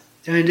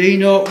 and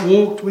Enoch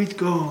walked with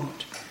God,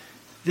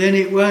 then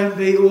it won't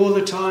be all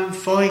the time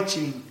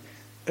fighting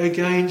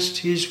against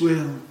his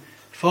will,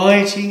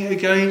 fighting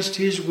against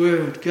his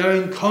word,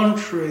 going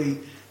contrary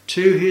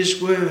to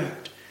his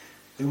word.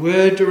 The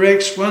word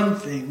directs one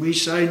thing. We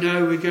say,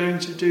 no, we're going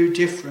to do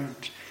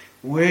different.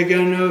 We're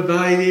going to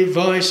obey the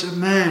advice of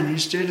man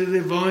instead of the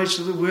advice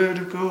of the word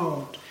of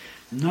God.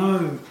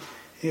 No,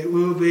 it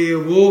will be a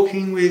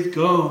walking with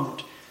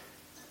God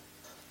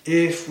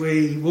if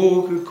we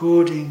walk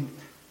according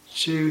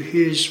to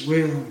his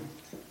will.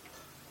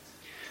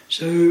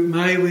 So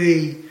may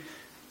we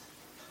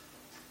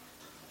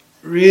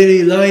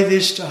really lay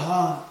this to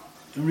heart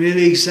and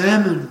really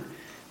examine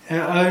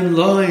our own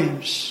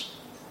lives,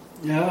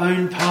 our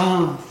own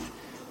path.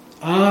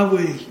 Are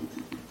we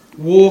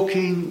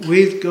walking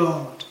with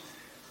God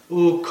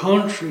or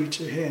contrary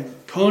to him,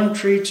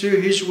 contrary to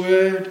his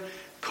word,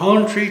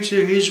 contrary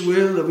to his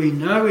will that we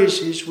know is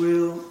his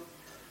will?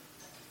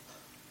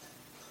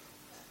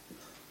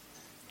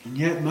 And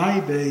yet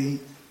maybe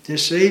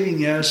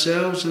deceiving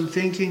ourselves and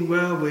thinking,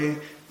 well,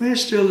 we're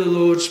still the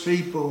Lord's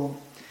people.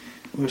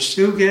 We'll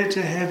still get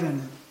to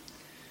heaven.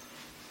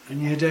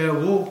 And yet our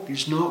walk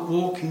is not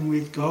walking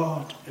with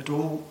God at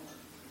all.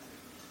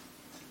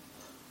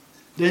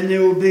 Then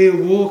there will be a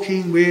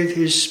walking with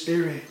his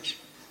Spirit.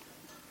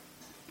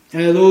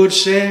 Our Lord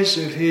says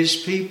of his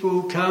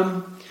people,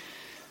 come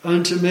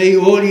unto me,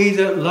 all ye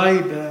that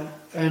labour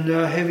and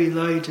are heavy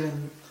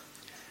laden.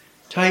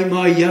 Take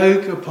my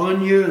yoke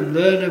upon you and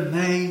learn of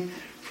me,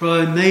 for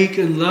I am meek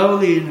and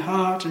lowly in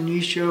heart, and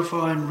ye shall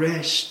find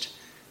rest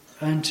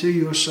unto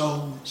your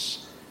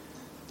souls.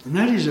 And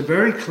that is a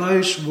very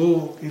close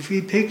walk. If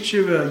you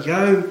picture a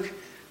yoke,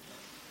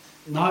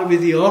 like with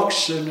the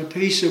oxen, a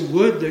piece of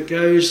wood that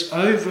goes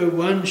over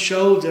one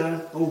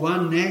shoulder or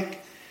one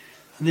neck,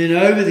 and then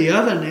over the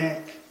other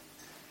neck.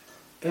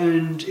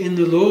 And in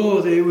the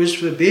law it was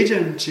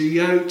forbidden to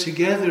yoke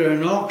together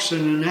an ox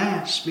and an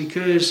ass,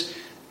 because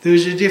there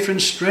was a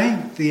different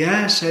strength. The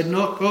ass had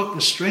not got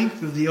the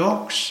strength of the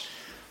ox.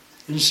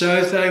 And so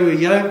if they were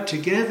yoked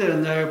together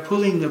and they were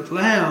pulling the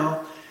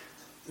plough,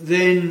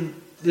 then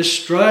the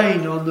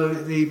strain on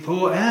the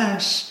poor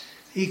ass,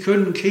 he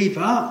couldn't keep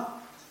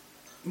up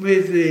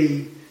with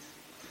the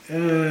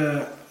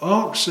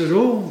ox at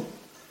all.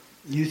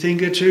 You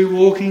think of two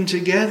walking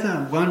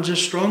together. One's a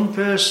strong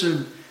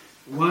person,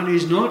 one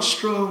is not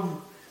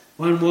strong.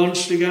 One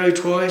wants to go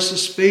twice the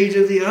speed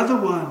of the other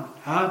one.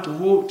 Hard to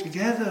walk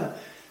together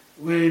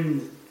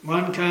when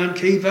one can't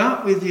keep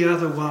up with the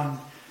other one.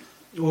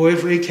 Or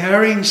if we're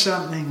carrying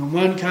something and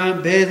one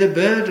can't bear the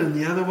burden,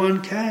 the other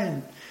one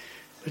can.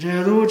 But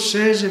our Lord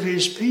says of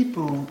his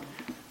people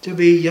to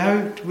be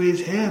yoked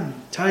with him.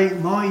 Take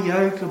my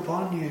yoke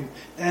upon you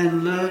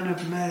and learn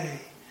of me.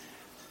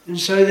 And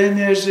so then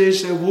there's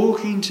this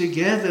walking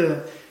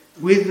together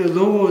with the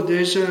Lord.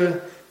 There's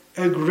a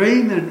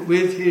agreement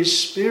with his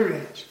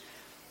Spirit.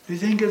 We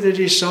think of the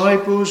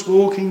disciples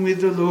walking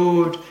with the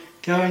Lord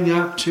going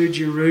up to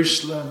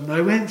Jerusalem.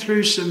 They went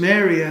through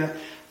Samaria,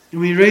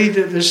 and we read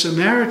that the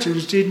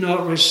Samaritans did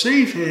not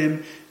receive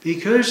him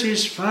because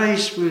his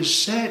face was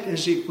set,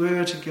 as it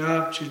were, to go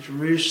up to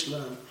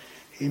Jerusalem.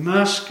 He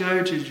must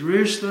go to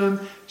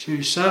Jerusalem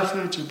to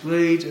suffer, to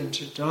bleed, and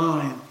to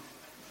die.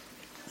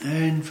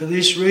 And for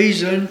this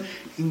reason,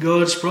 in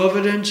God's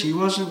providence, he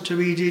wasn't to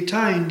be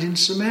detained in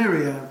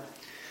Samaria.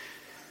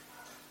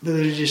 But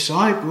the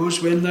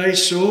disciples, when they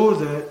saw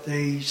that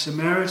the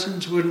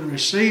Samaritans wouldn't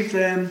receive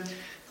them,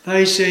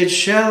 they said,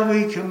 shall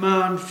we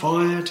command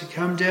fire to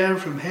come down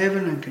from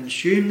heaven and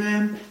consume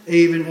them,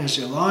 even as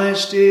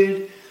Elias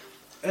did?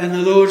 And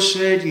the Lord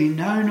said, ye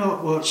know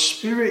not what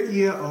spirit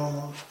ye are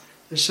of.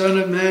 The Son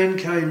of Man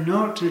came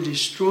not to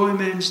destroy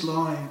men's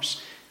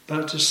lives,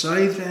 but to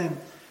save them.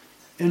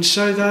 And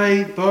so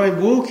they, by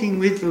walking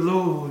with the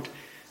Lord,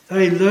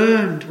 they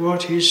learned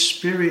what his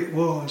Spirit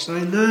was.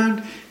 They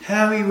learned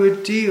how he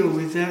would deal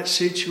with that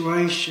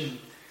situation,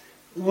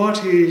 what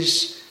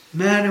his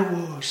manner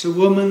was. The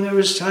woman that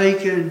was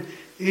taken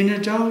in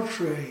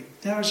adultery,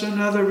 that was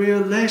another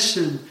real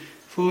lesson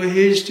for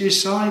his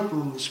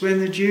disciples. When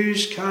the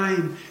Jews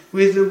came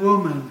with the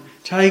woman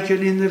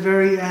taken in the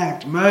very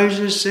act,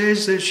 Moses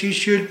says that she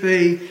should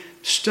be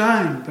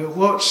stoned. But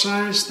what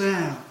sayest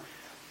thou?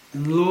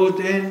 And the Lord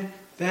then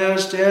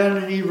bows down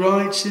and he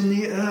writes in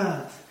the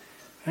earth.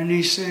 And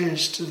he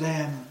says to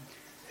them,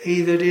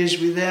 He that is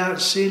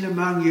without sin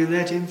among you,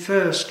 let him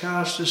first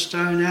cast a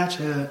stone at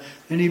her.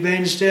 Then he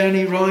bends down,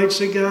 he writes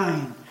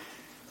again.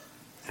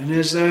 And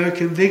as they were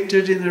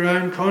convicted in their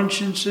own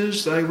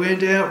consciences, they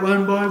went out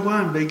one by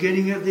one,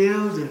 beginning at the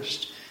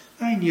eldest.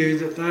 They knew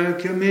that they were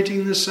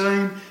committing the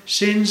same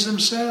sins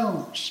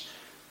themselves.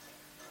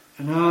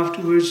 And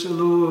afterwards the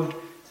Lord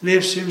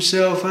lifts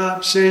himself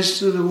up, says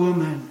to the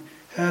woman,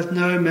 hath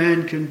no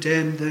man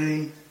condemned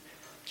thee?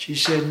 She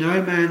said,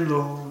 no man,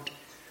 Lord.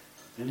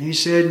 And he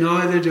said,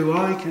 neither do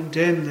I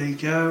condemn thee.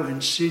 Go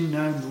and sin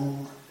no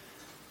more.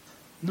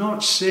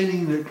 Not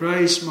sinning that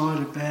grace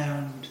might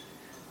abound.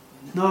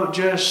 Not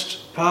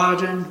just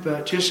pardoned,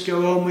 but just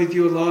go on with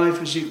your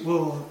life as it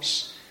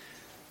was.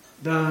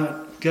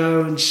 But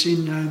go and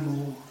sin no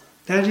more.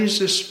 That is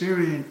the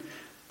spirit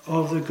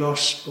of the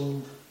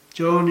gospel.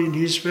 John in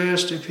his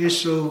first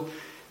epistle,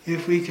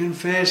 if we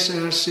confess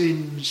our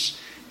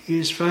sins, he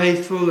is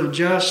faithful and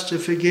just to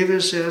forgive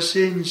us our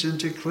sins and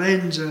to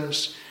cleanse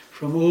us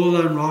from all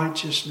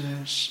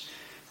unrighteousness.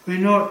 We're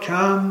not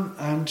come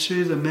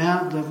unto the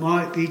mount that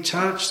might be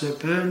touched, that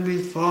burned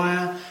with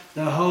fire,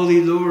 the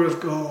holy law of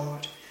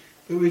God.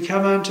 But we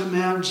come unto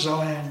Mount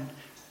Zion.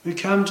 We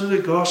come to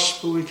the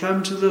gospel. We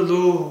come to the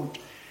Lord.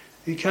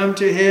 We come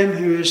to him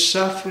who has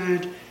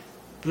suffered,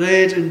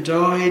 bled and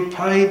died,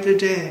 paid the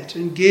debt,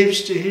 and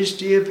gives to his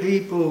dear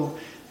people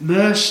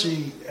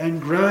mercy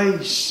and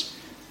grace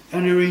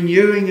and a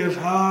renewing of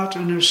heart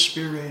and of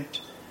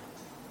spirit.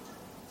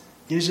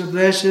 It is a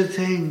blessed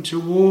thing to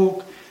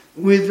walk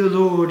with the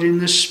Lord in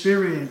the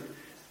spirit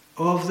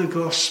of the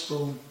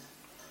gospel.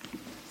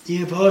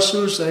 The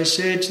apostles, they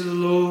said to the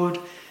Lord,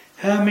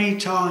 how many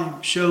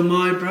times shall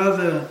my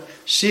brother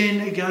sin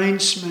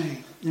against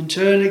me and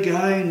turn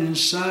again and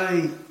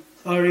say,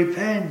 I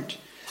repent?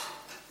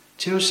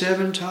 Till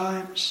 7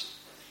 times?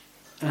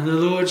 And the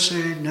Lord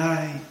said,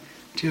 nay,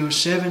 till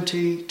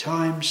 70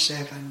 times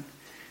 7.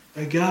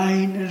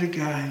 Again and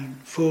again,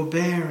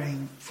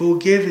 forbearing,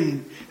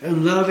 forgiving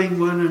and loving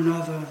one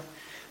another,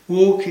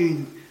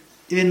 walking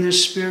in the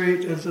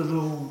spirit of the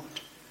Lord.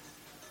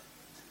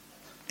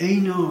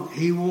 Enoch,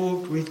 he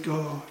walked with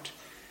God.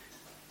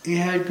 He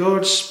had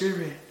God's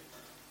spirit.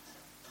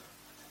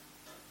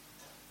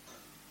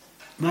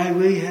 May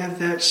we have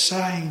that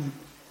same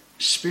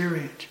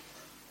spirit.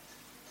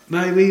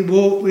 May we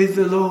walk with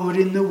the Lord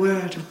in the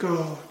word of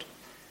God.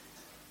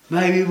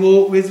 May we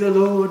walk with the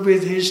Lord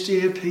with his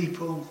dear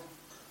people,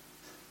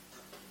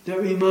 that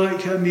we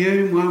might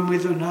commune one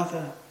with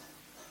another,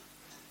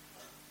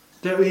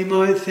 that we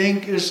might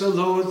think as the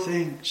Lord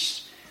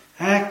thinks,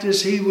 act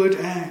as he would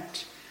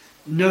act,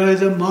 know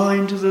the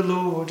mind of the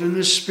Lord and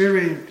the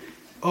spirit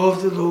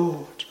of the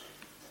Lord.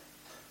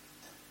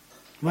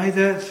 May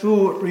that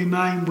thought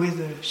remain with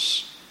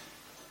us.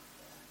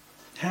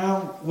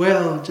 How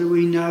well do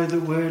we know the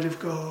word of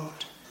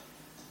God?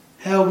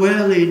 How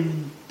well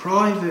in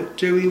private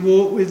do we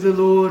walk with the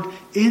Lord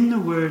in the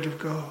word of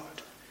God?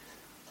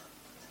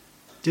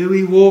 Do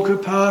we walk a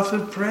path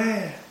of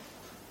prayer?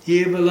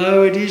 Here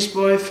below it is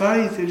by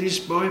faith, it is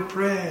by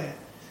prayer.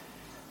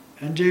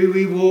 And do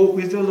we walk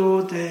with the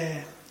Lord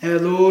there? Our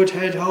Lord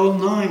had whole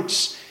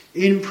nights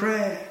in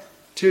prayer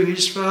to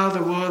his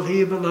Father while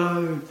here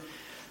below.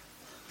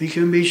 We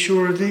can be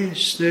sure of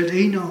this, that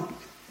Enoch,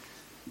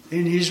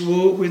 in his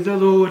walk with the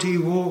Lord, he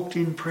walked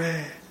in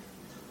prayer.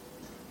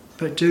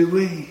 But do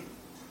we?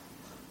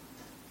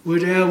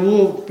 Would our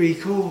walk be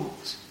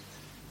called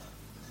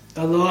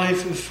a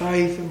life of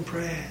faith and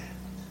prayer?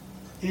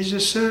 It is a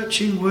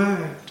searching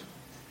word.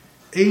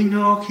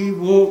 Enoch, he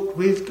walked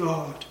with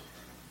God,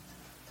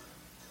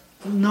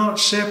 not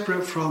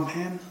separate from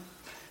him,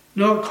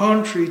 not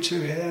contrary to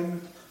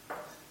him,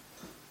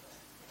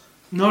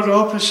 not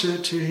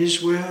opposite to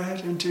his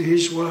word and to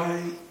his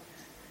way,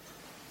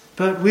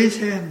 but with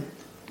him.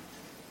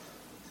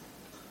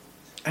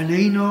 And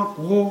Enoch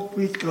walked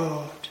with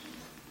God.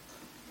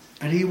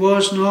 And he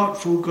was not,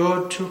 for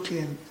God took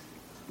him.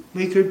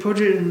 We could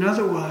put it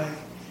another way.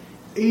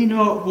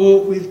 Enoch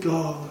walked with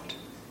God.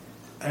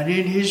 And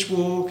in his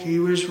walk he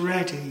was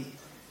ready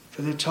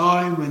for the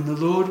time when the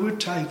Lord would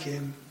take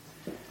him.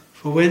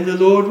 For when the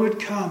Lord would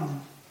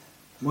come,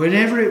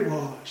 whenever it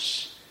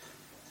was,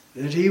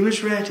 that he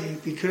was ready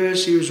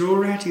because he was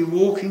already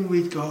walking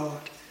with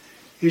God.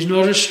 He was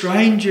not a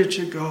stranger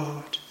to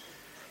God.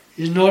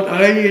 He was not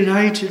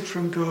alienated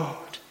from God.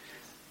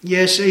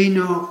 Yes,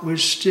 Enoch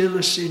was still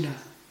a sinner.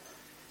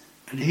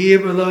 And here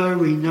below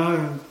we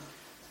know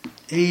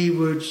he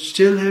would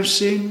still have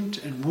sinned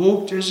and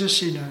walked as a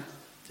sinner,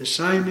 the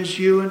same as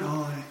you and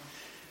I.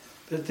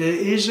 But there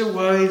is a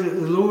way that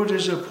the Lord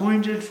has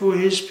appointed for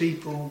his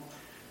people.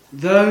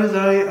 Though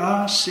they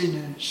are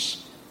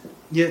sinners,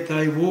 yet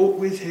they walk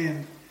with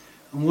him.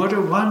 And what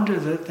a wonder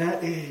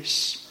that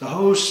is. The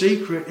whole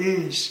secret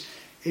is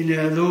in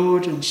our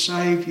Lord and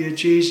Saviour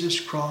Jesus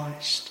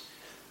Christ.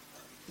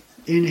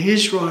 In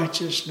his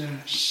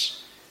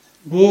righteousness,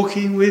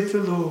 walking with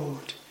the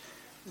Lord,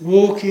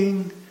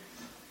 walking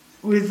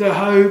with the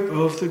hope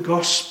of the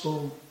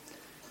gospel,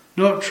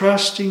 not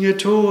trusting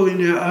at all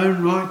in our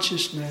own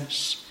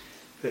righteousness,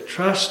 but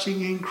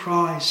trusting in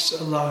Christ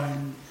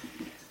alone,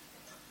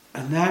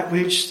 and that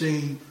which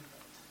the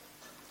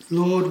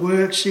Lord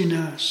works in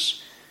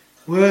us,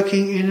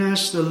 working in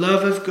us the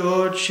love of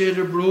God shed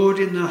abroad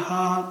in the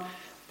heart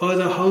by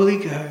the Holy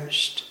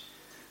Ghost.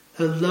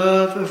 The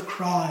love of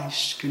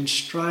Christ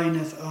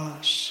constraineth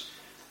us.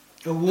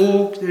 A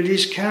walk that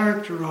is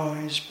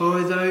characterized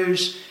by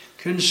those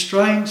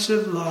constraints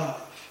of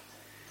love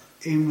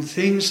in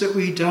things that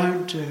we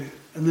don't do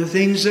and the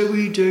things that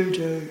we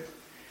do.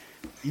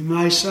 You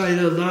may say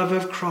the love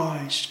of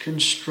Christ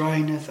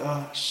constraineth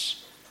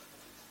us.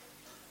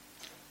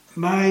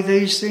 May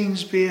these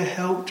things be a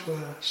help to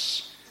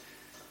us,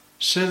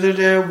 so that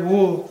our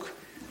walk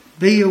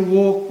be a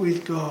walk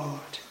with God,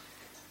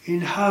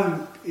 in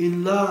hope,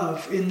 in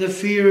love, in the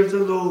fear of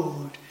the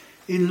Lord,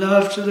 in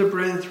love to the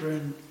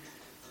brethren,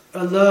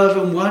 a love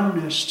and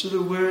oneness to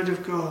the Word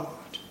of God,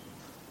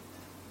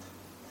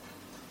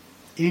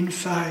 in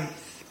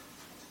faith.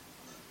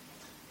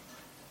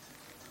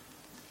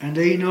 And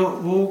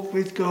Enoch walked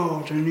with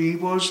God, and he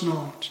was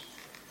not,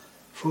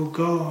 for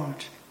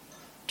God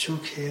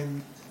took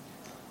him.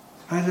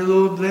 May the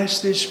Lord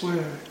bless this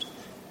word,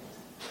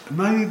 and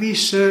may we be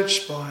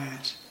searched by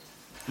it.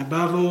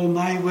 Above all,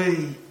 may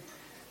we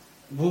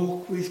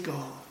walk with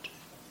God.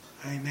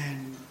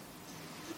 Amen.